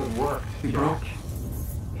 It should have worked. We broke.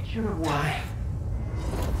 It should have worked. Time.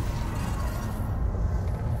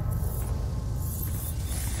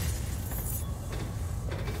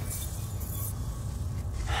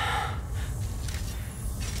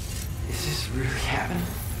 Is this really happening?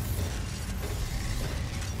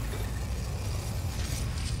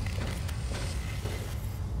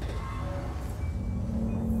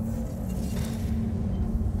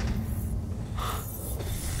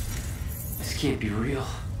 This can't be real.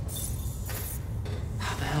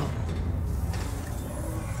 How the hell?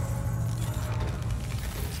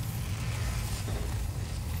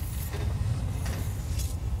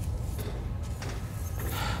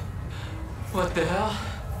 What the hell?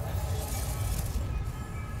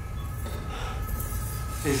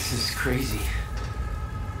 This is crazy.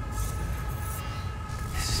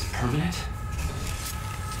 This is permanent?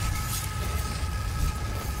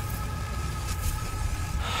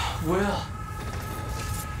 Will.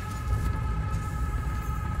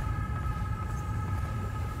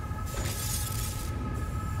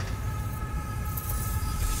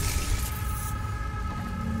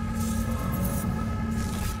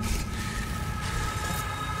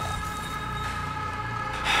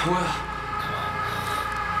 Will.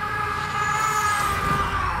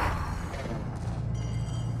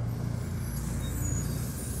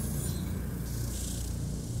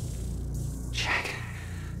 Jack.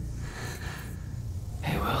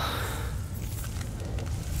 Hey, Will.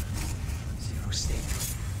 Zero state.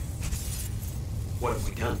 What have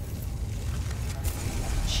we done?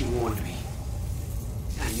 She warned me.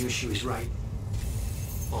 I knew she was right.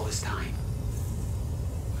 All this time.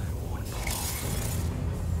 I warned Paul.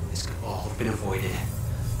 This could all have been avoided.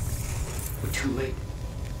 We're too late.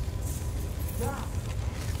 Stop!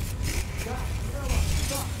 Stop!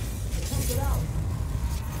 Stop! Take it out!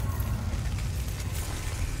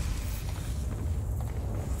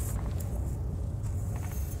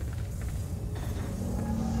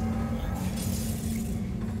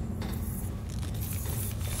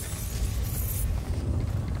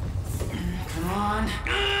 Come on.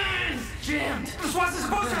 It's jammed. This wasn't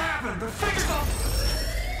supposed to happen! The figure's all...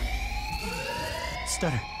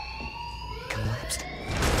 Stutter. Collapsed.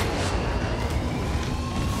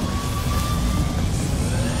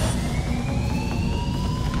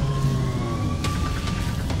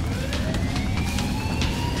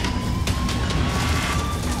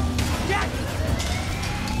 Jack!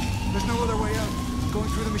 There's no other way out. Going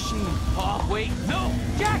through the machine. Paul, wait. No!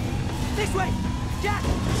 Jack! This way! Jack!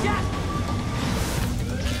 Jack!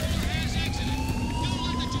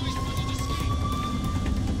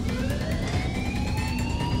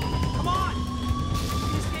 Come on!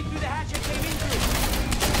 We escaped through the hatch I came in through.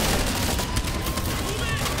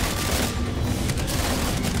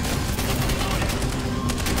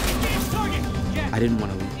 I didn't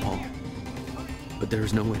want to leave Paul, but there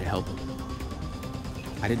was no way to help him.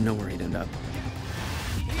 I didn't know where he'd end up.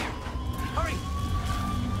 Hurry!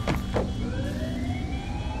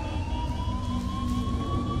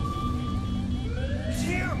 He's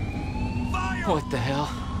here! Fire! What the hell?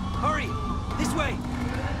 Hurry! This way!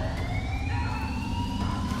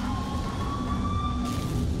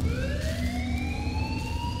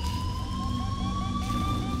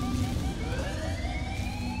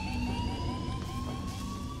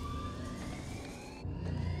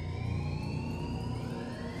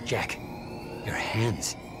 Jack, your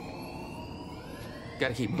hands.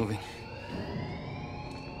 Gotta keep moving.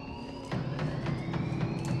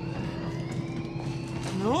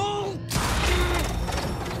 No!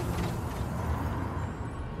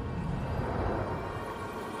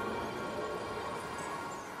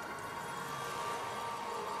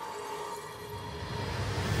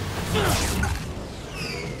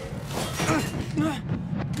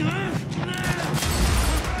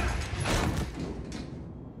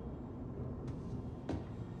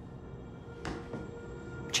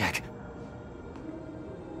 Jack.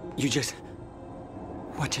 You just...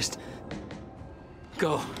 What just...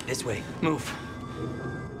 Go. This way. Move.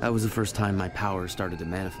 That was the first time my power started to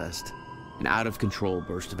manifest. An out-of-control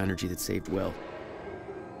burst of energy that saved Will.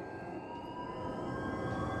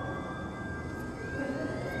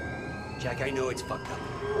 Jack, I know it's fucked up,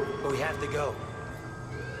 but we have to go.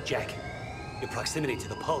 Jack, Your proximity to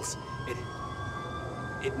the pulse,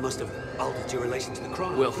 it must have altered your relation to the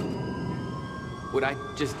chrono. Will, what I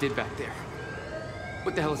just did back there,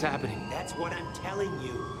 what the hell is happening? That's what I'm telling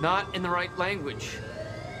you. Not in the right language.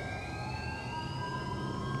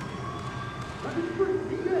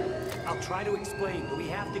 I'll try to explain, but we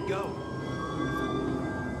have to go.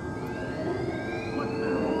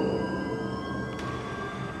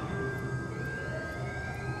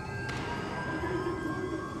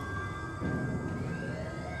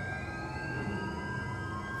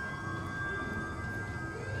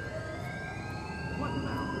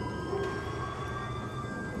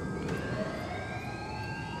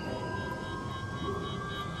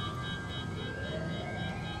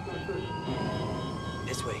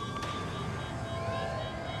 This way.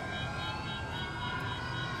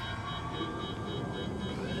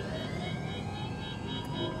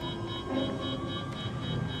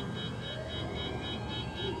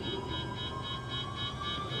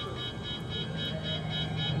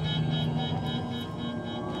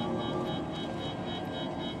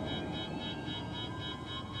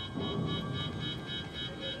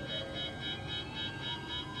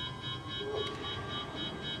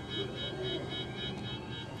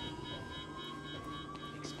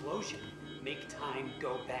 Explosion. Make time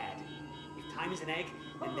go bad. If time is an egg,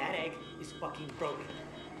 then that egg is fucking broken.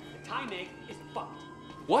 The time egg is fucked.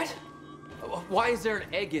 What? Why is there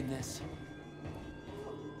an egg in this?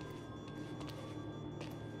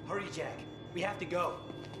 Hurry, Jack. We have to go.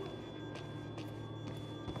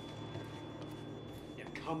 They're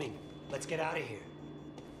coming. Let's get out of here.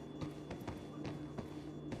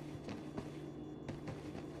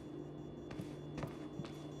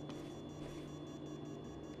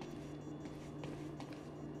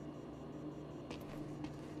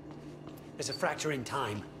 There's a fracture in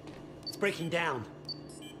time. It's breaking down,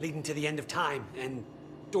 leading to the end of time, and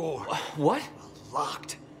door. What?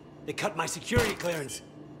 Locked. They cut my security clearance.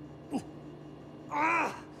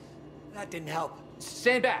 Ah! That didn't help.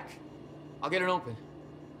 Stand back. I'll get it open.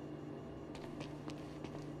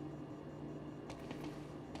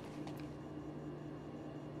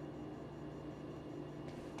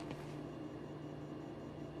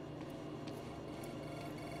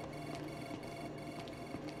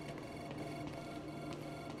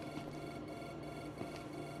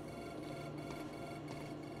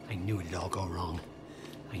 I knew it'd all go wrong.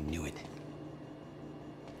 I knew it.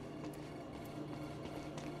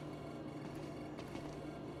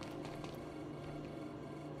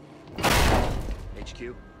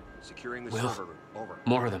 HQ, securing the Will, server room. Over.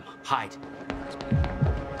 More of them. Hide.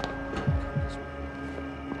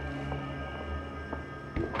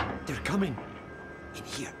 They're coming. In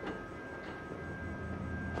here.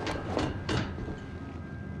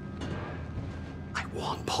 I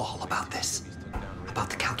warned Paul about this. About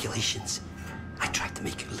the calculations. I tried to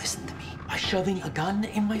make you listen to me. By shoving a gun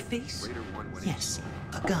in my face? Yes,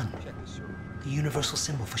 a gun. The universal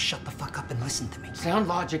symbol for shut the fuck up and listen to me. Sound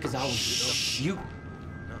logic is always... Shh, you...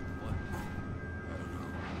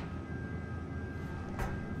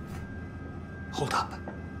 Hold up.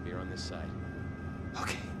 Here on this side.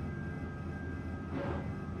 Okay.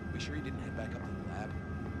 We sure he didn't head back up to the lab?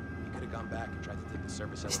 He could have gone back and tried to take the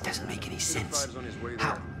service This elevator. doesn't make any sense. Five's on his way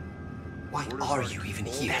How? there. Why Orders are are you even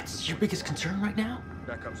controlled. here? That's your biggest concern right now?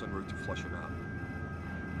 Backup's en route to flush him out.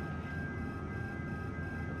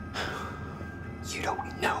 You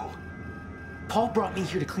don't know. Paul brought me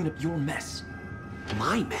here to clean up your mess.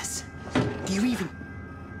 My mess? Do you even...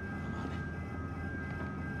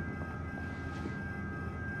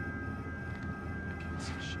 I can't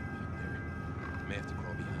see shit back there. May have to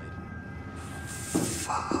crawl behind.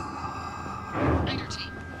 Fuck. Raider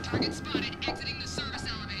team, target spotted exiting the service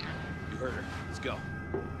elevator. You heard her. Let's go.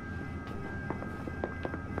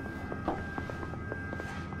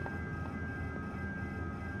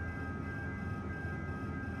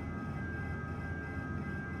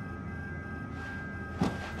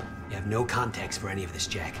 You have no context for any of this,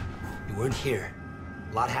 Jack. You weren't here.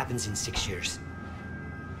 A lot happens in 6 years.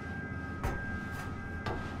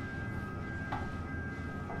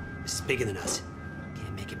 This is bigger than us.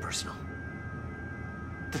 Can't make it personal.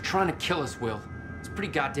 They're trying to kill us, Will. It's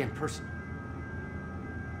pretty goddamn personal.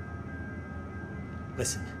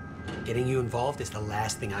 Listen, getting you involved is the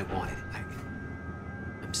last thing I wanted.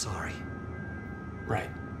 I'm sorry. Right.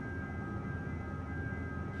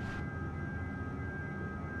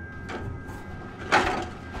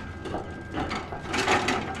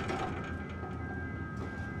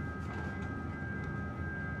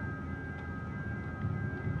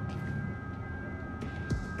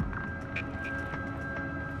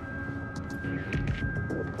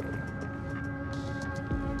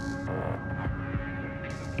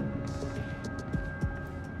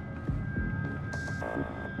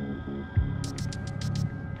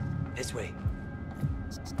 This way.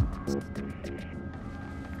 We'll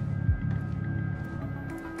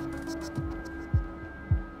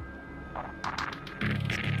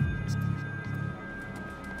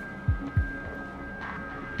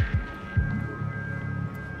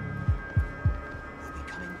be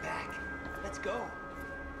coming back. Let's go.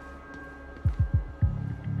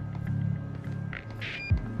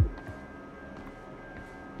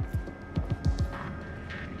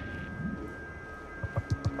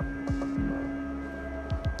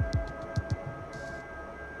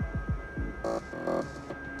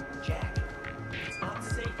 Jack, it's not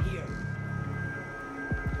safe here.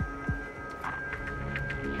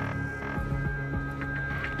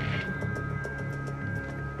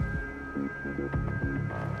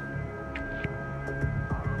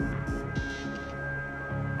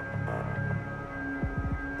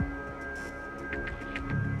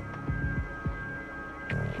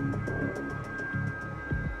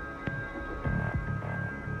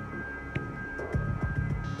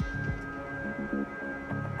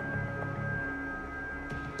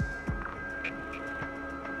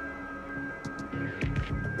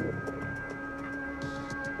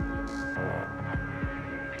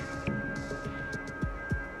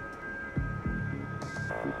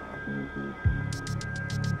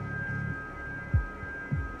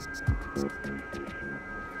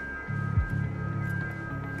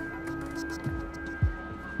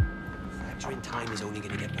 Fracturing time is only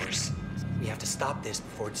gonna get worse. We have to stop this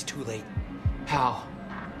before it's too late. How?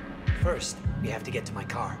 First, we have to get to my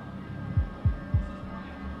car.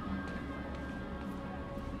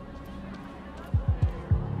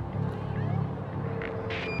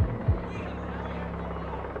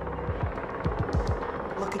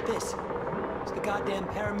 Look at this. It's the goddamn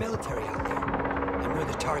paramilitary out there. And we're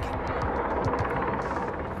the target.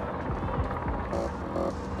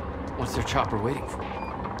 What's their chopper waiting for?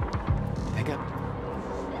 Pickup?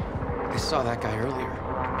 I saw that guy earlier.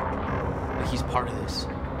 Like he's part of this.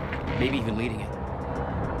 Maybe even leading it.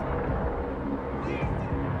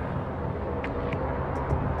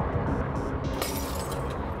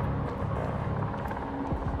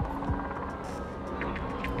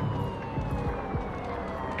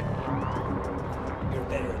 You're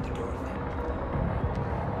better at the door thing.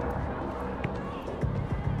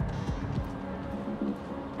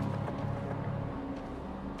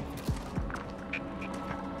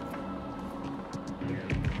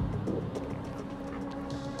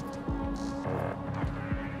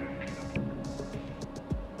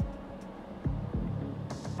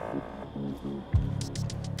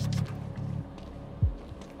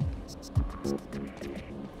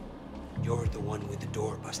 You're the one with the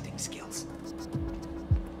door-busting skills.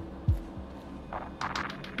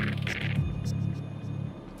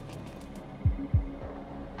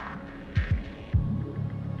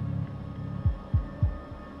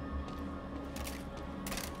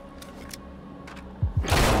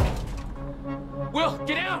 Will,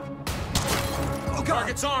 get out! Oh, God.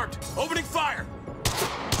 Target's armed. Opening fire.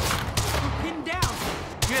 We're pinned down.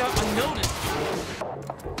 Yeah, I noticed.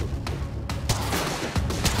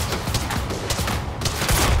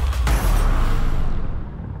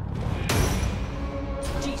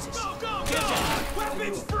 Jesus. Go, go, go!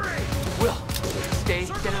 Weapons free! Will, stay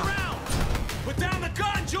Circle down. around! Put down the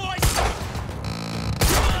gun, Joyce!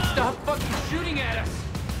 Stop fucking shooting at us!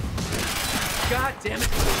 God damn it!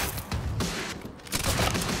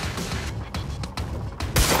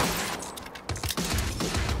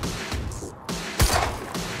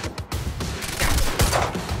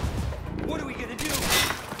 What are we gonna do?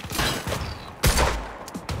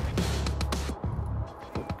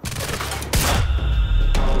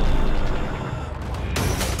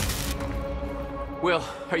 Will,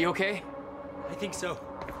 are you okay? I think so.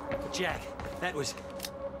 But Jack, that was...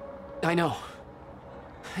 I know.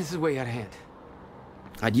 This is way out of hand.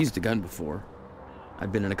 I'd used a gun before.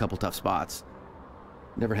 I'd been in a couple tough spots.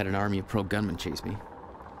 Never had an army of pro gunmen chase me.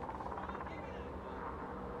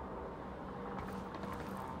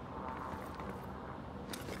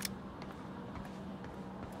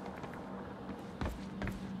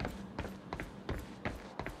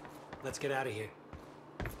 Let's get out of here.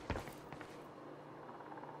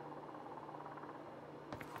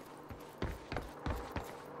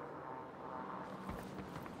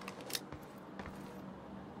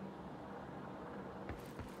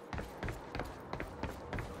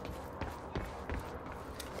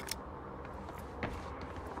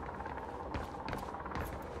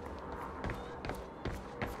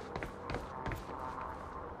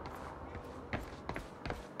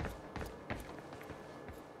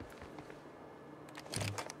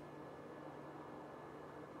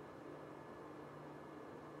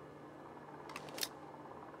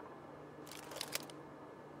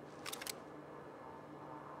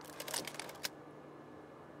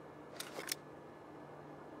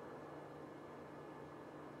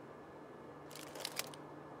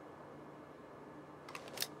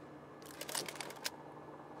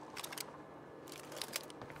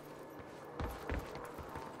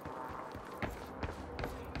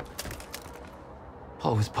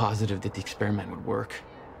 Paul was positive that the experiment would work,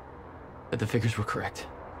 that the figures were correct.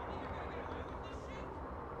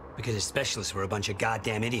 Because his specialists were a bunch of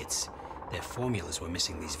goddamn idiots. Their formulas were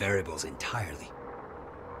missing these variables entirely.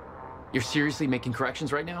 You're seriously making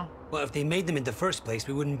corrections right now? Well, if they made them in the first place,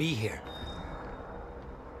 we wouldn't be here.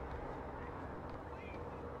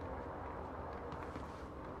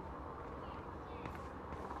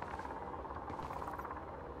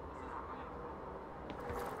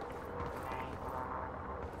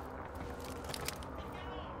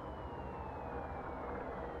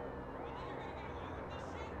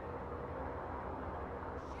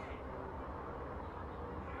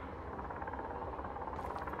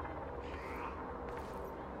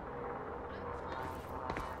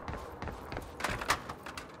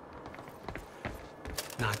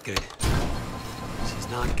 Not good. This is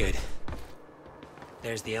not good.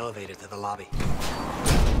 There's the elevator to the lobby.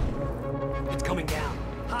 It's coming down.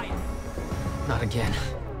 Hide! Not again.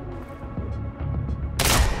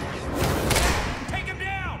 Take him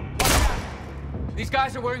down! These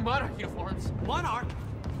guys are wearing Monarch uniforms. Monarch?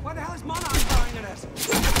 Why the hell is Monarch firing at us?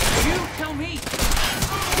 You tell me!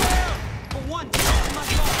 For one, it's my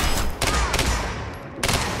fault.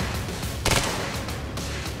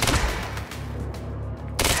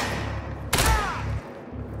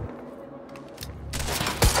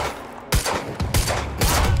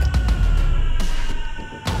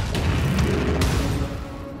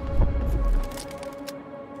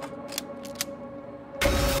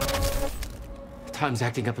 Time's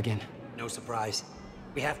acting up again. No surprise.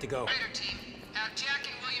 We have to go. Raider team, have Jack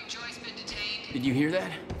and William Joyce been detained? Did you hear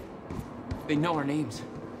that? They know our names.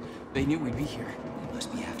 They knew we'd be here. They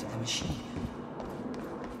must be after the machine.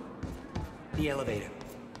 The elevator.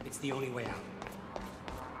 It's the only way out.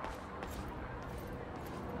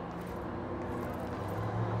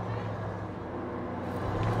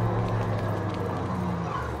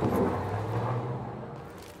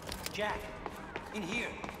 Jack, in here.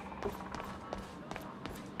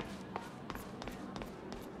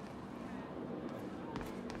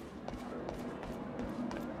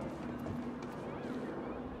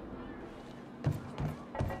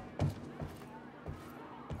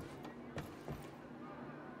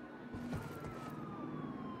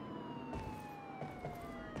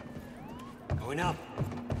 Going up.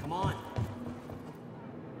 Come on.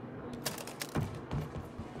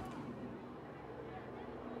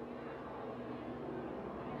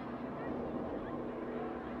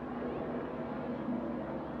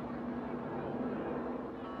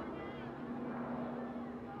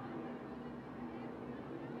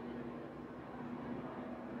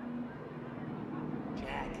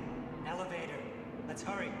 Jack, elevator. Let's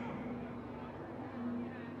hurry.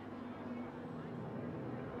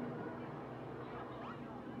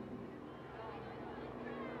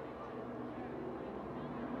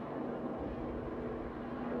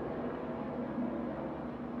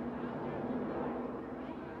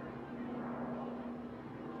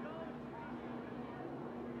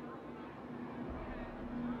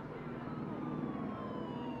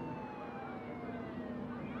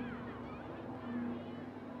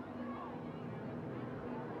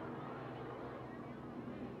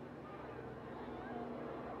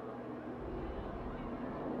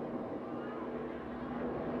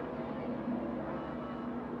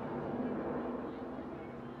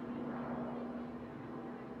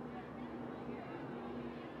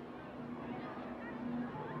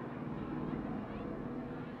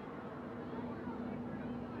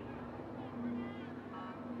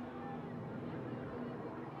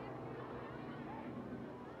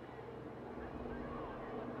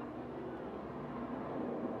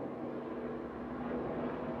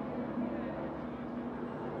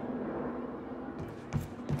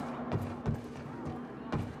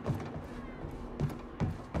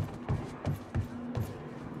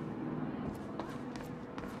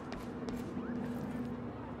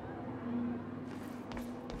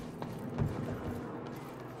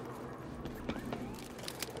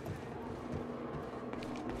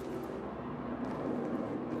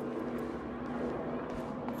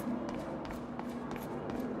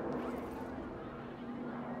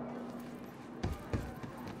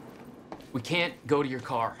 We can't go to your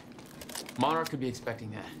car. Monarch could be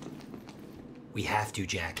expecting that. We have to,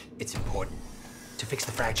 Jack. It's important. To fix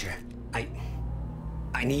the fracture,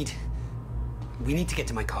 we need to get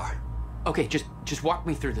to my car. Okay, just walk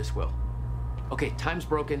me through this, Will. Okay, time's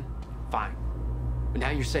broken, fine. But now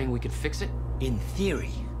you're saying we could fix it? In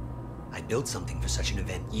theory. I built something for such an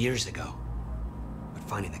event years ago. But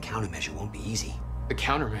finding the countermeasure won't be easy. The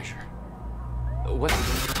countermeasure? What?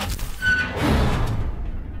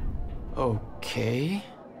 Okay.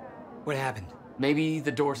 What happened? Maybe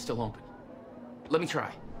the door's still open. Let me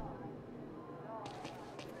try.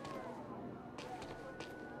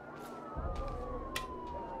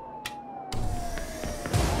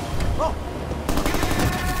 Oh!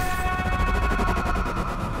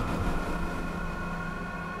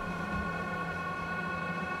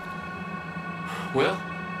 Will?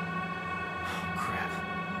 Oh,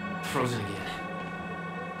 crap. Frozen again.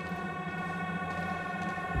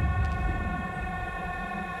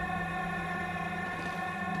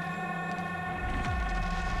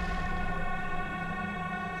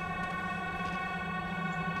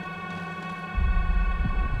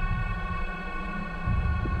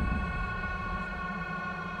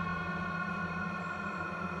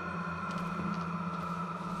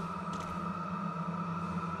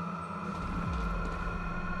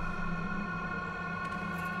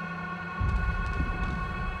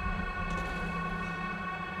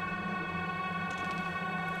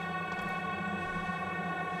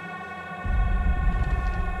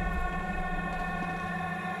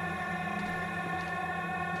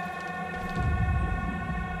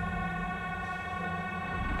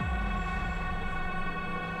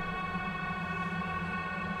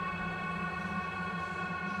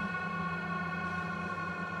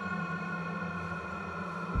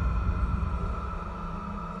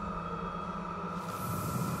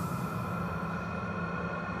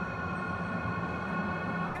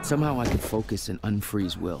 Somehow I could focus and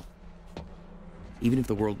unfreeze Will, even if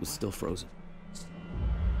the world was still frozen.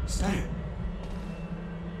 Steiner.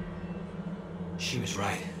 She was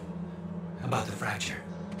right. About the fracture.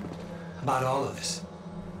 About all of this.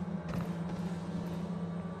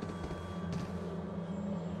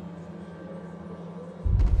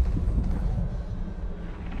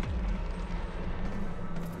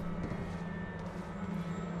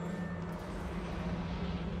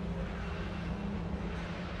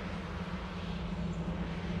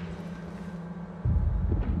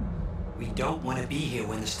 We don't want to be here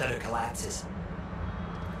when the stutter collapses.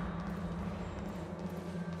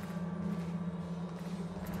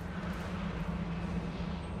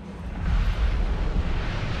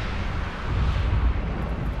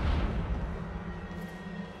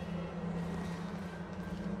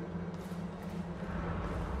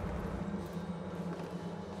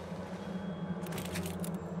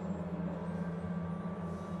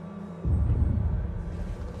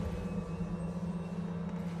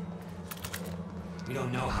 We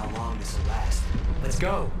don't know how long this will last. Let's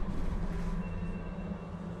go!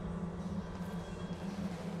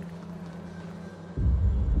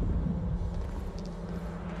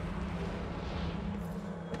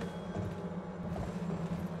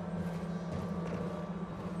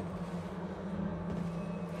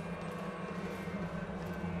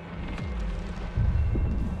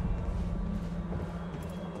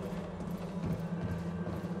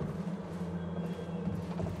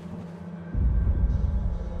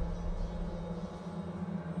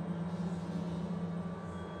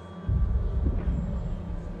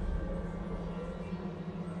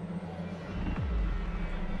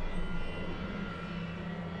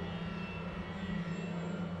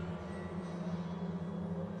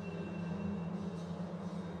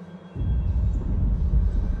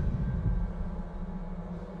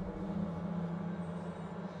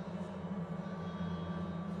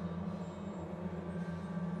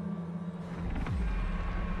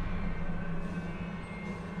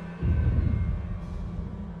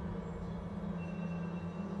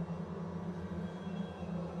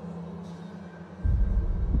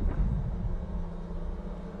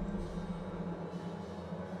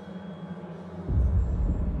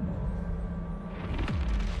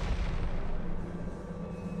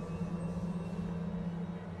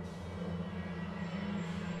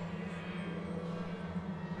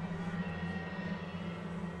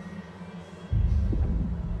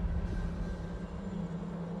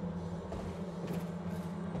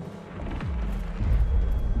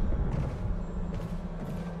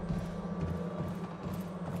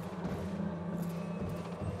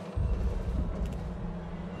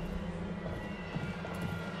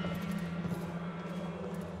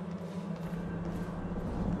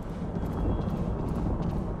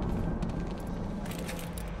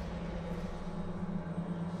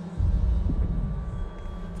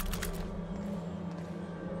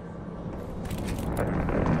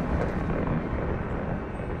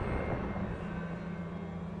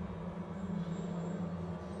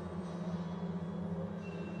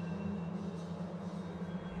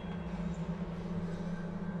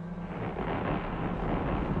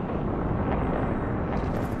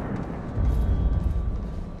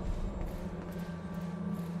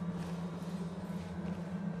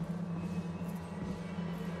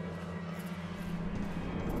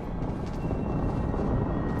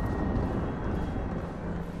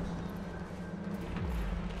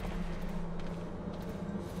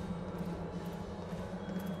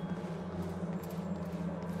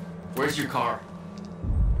 Where's your car?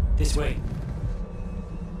 This way.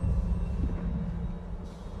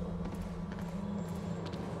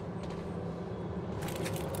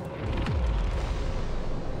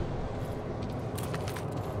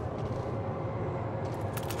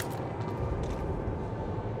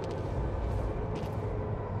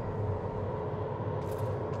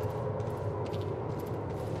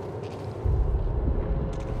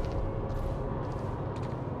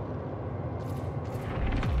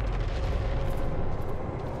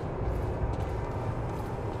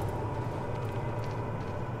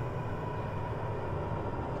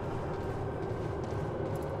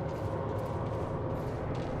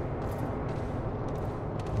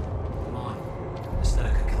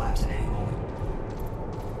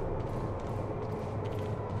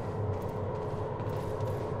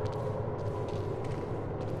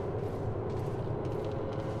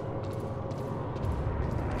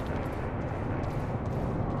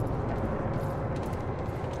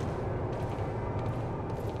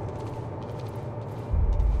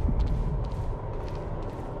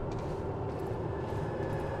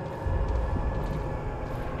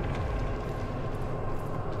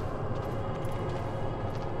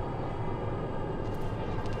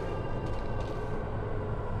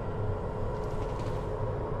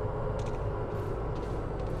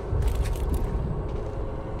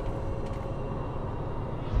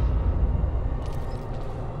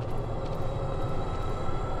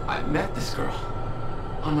 I met this girl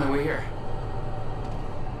on my way here.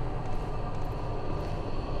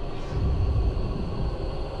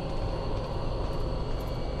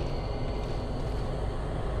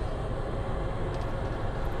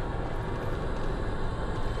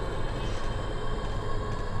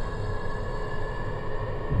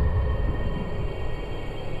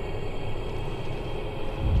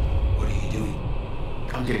 What are you doing?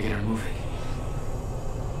 I'm gonna get her moving.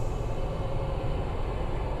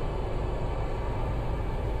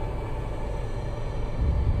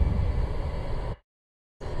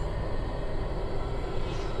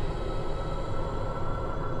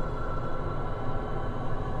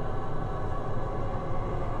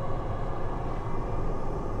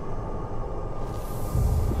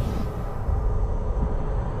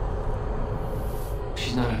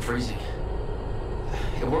 She's not unfreezing.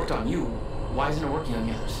 It worked on you. Why isn't it working on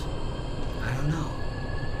the others? I don't know.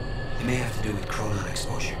 It may have to do with chronon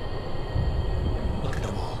exposure. Look at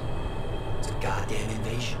them all. It's a goddamn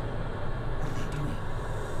invasion. What are they doing?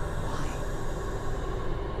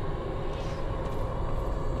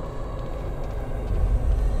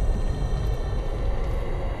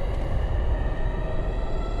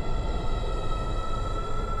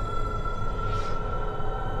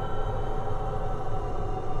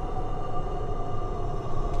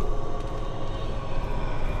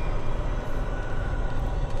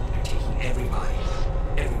 Everybody,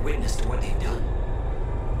 every witness to what they've done.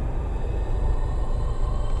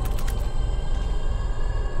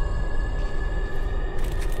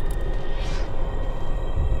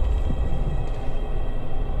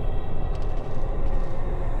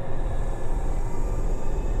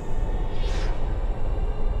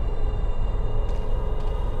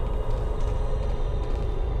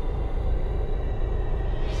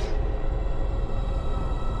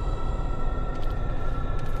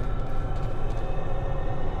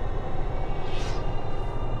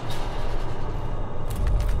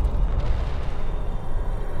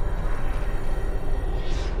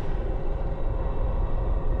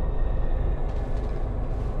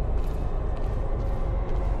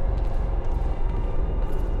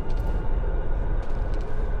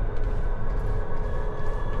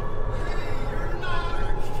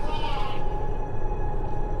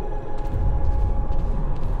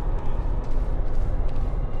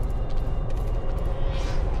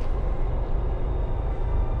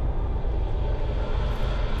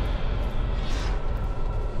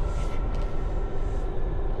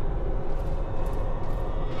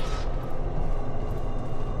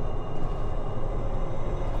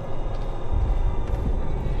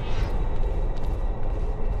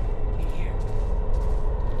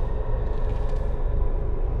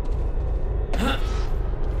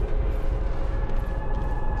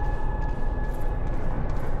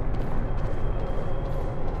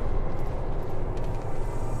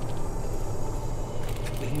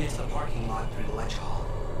 We can get to the parking lot through the ledge hall.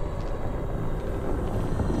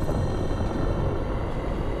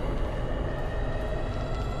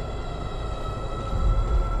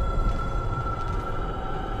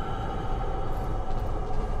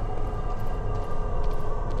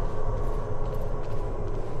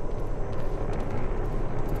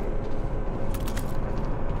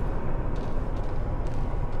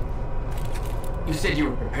 You said you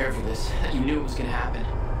were prepared for this, that you knew it was gonna happen.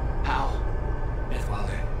 How? Beth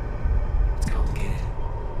Wilder. It's complicated.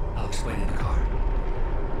 I'll explain in the car.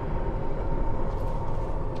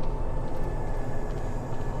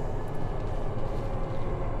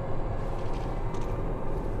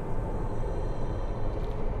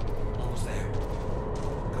 Almost there.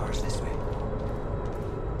 Car's this way.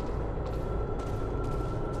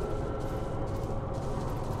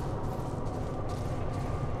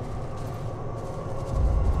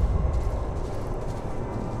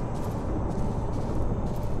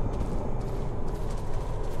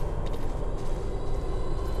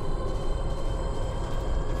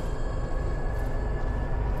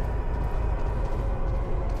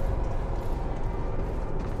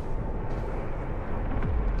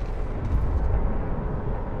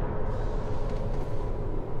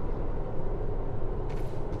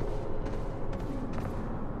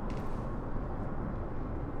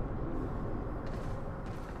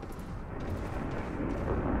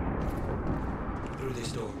 Through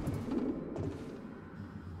this door.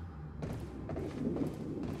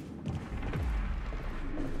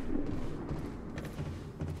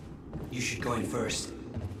 You should go in first,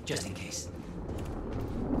 just in case.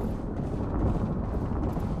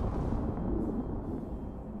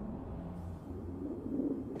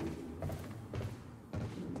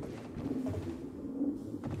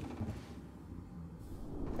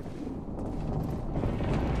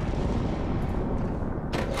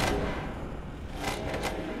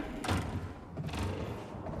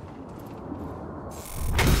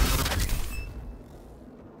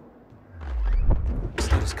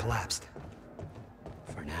 Studi's collapsed.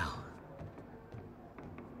 For now.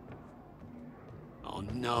 Oh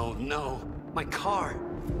no, no. My car!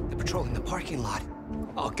 They're patrolling the parking lot.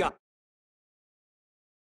 Oh god.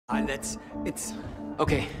 It's...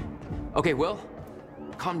 Okay. Okay, Will?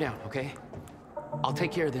 Calm down, okay? I'll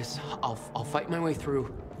take care of this. I'll fight my way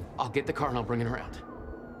through. I'll get the car and I'll bring it around.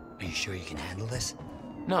 Are you sure you can handle this?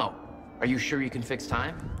 No. Are you sure you can fix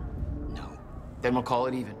time? No. Then we'll call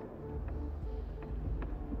it even.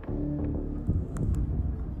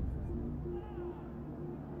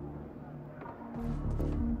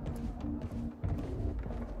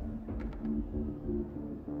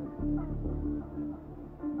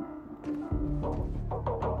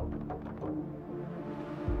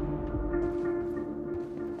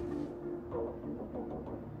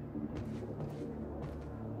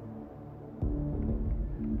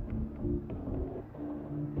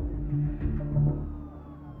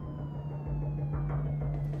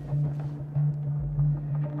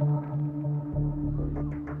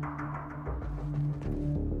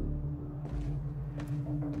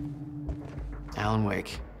 Alan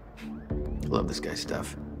Wake. Love this guy's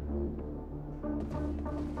stuff.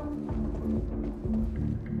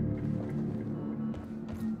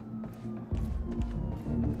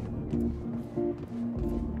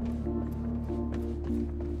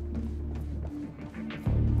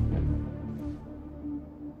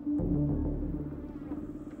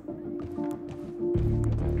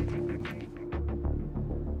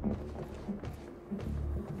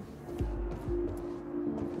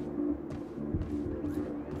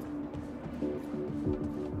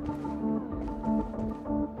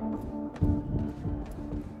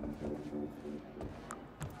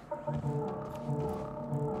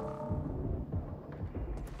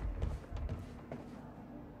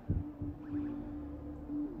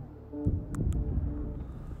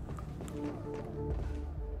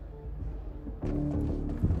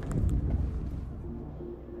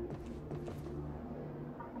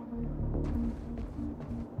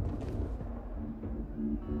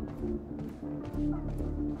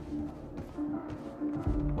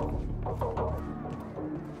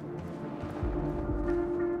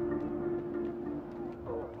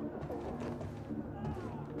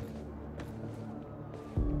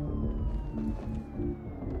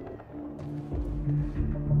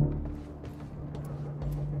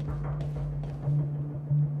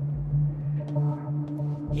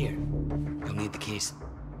 Here. You'll need the keys.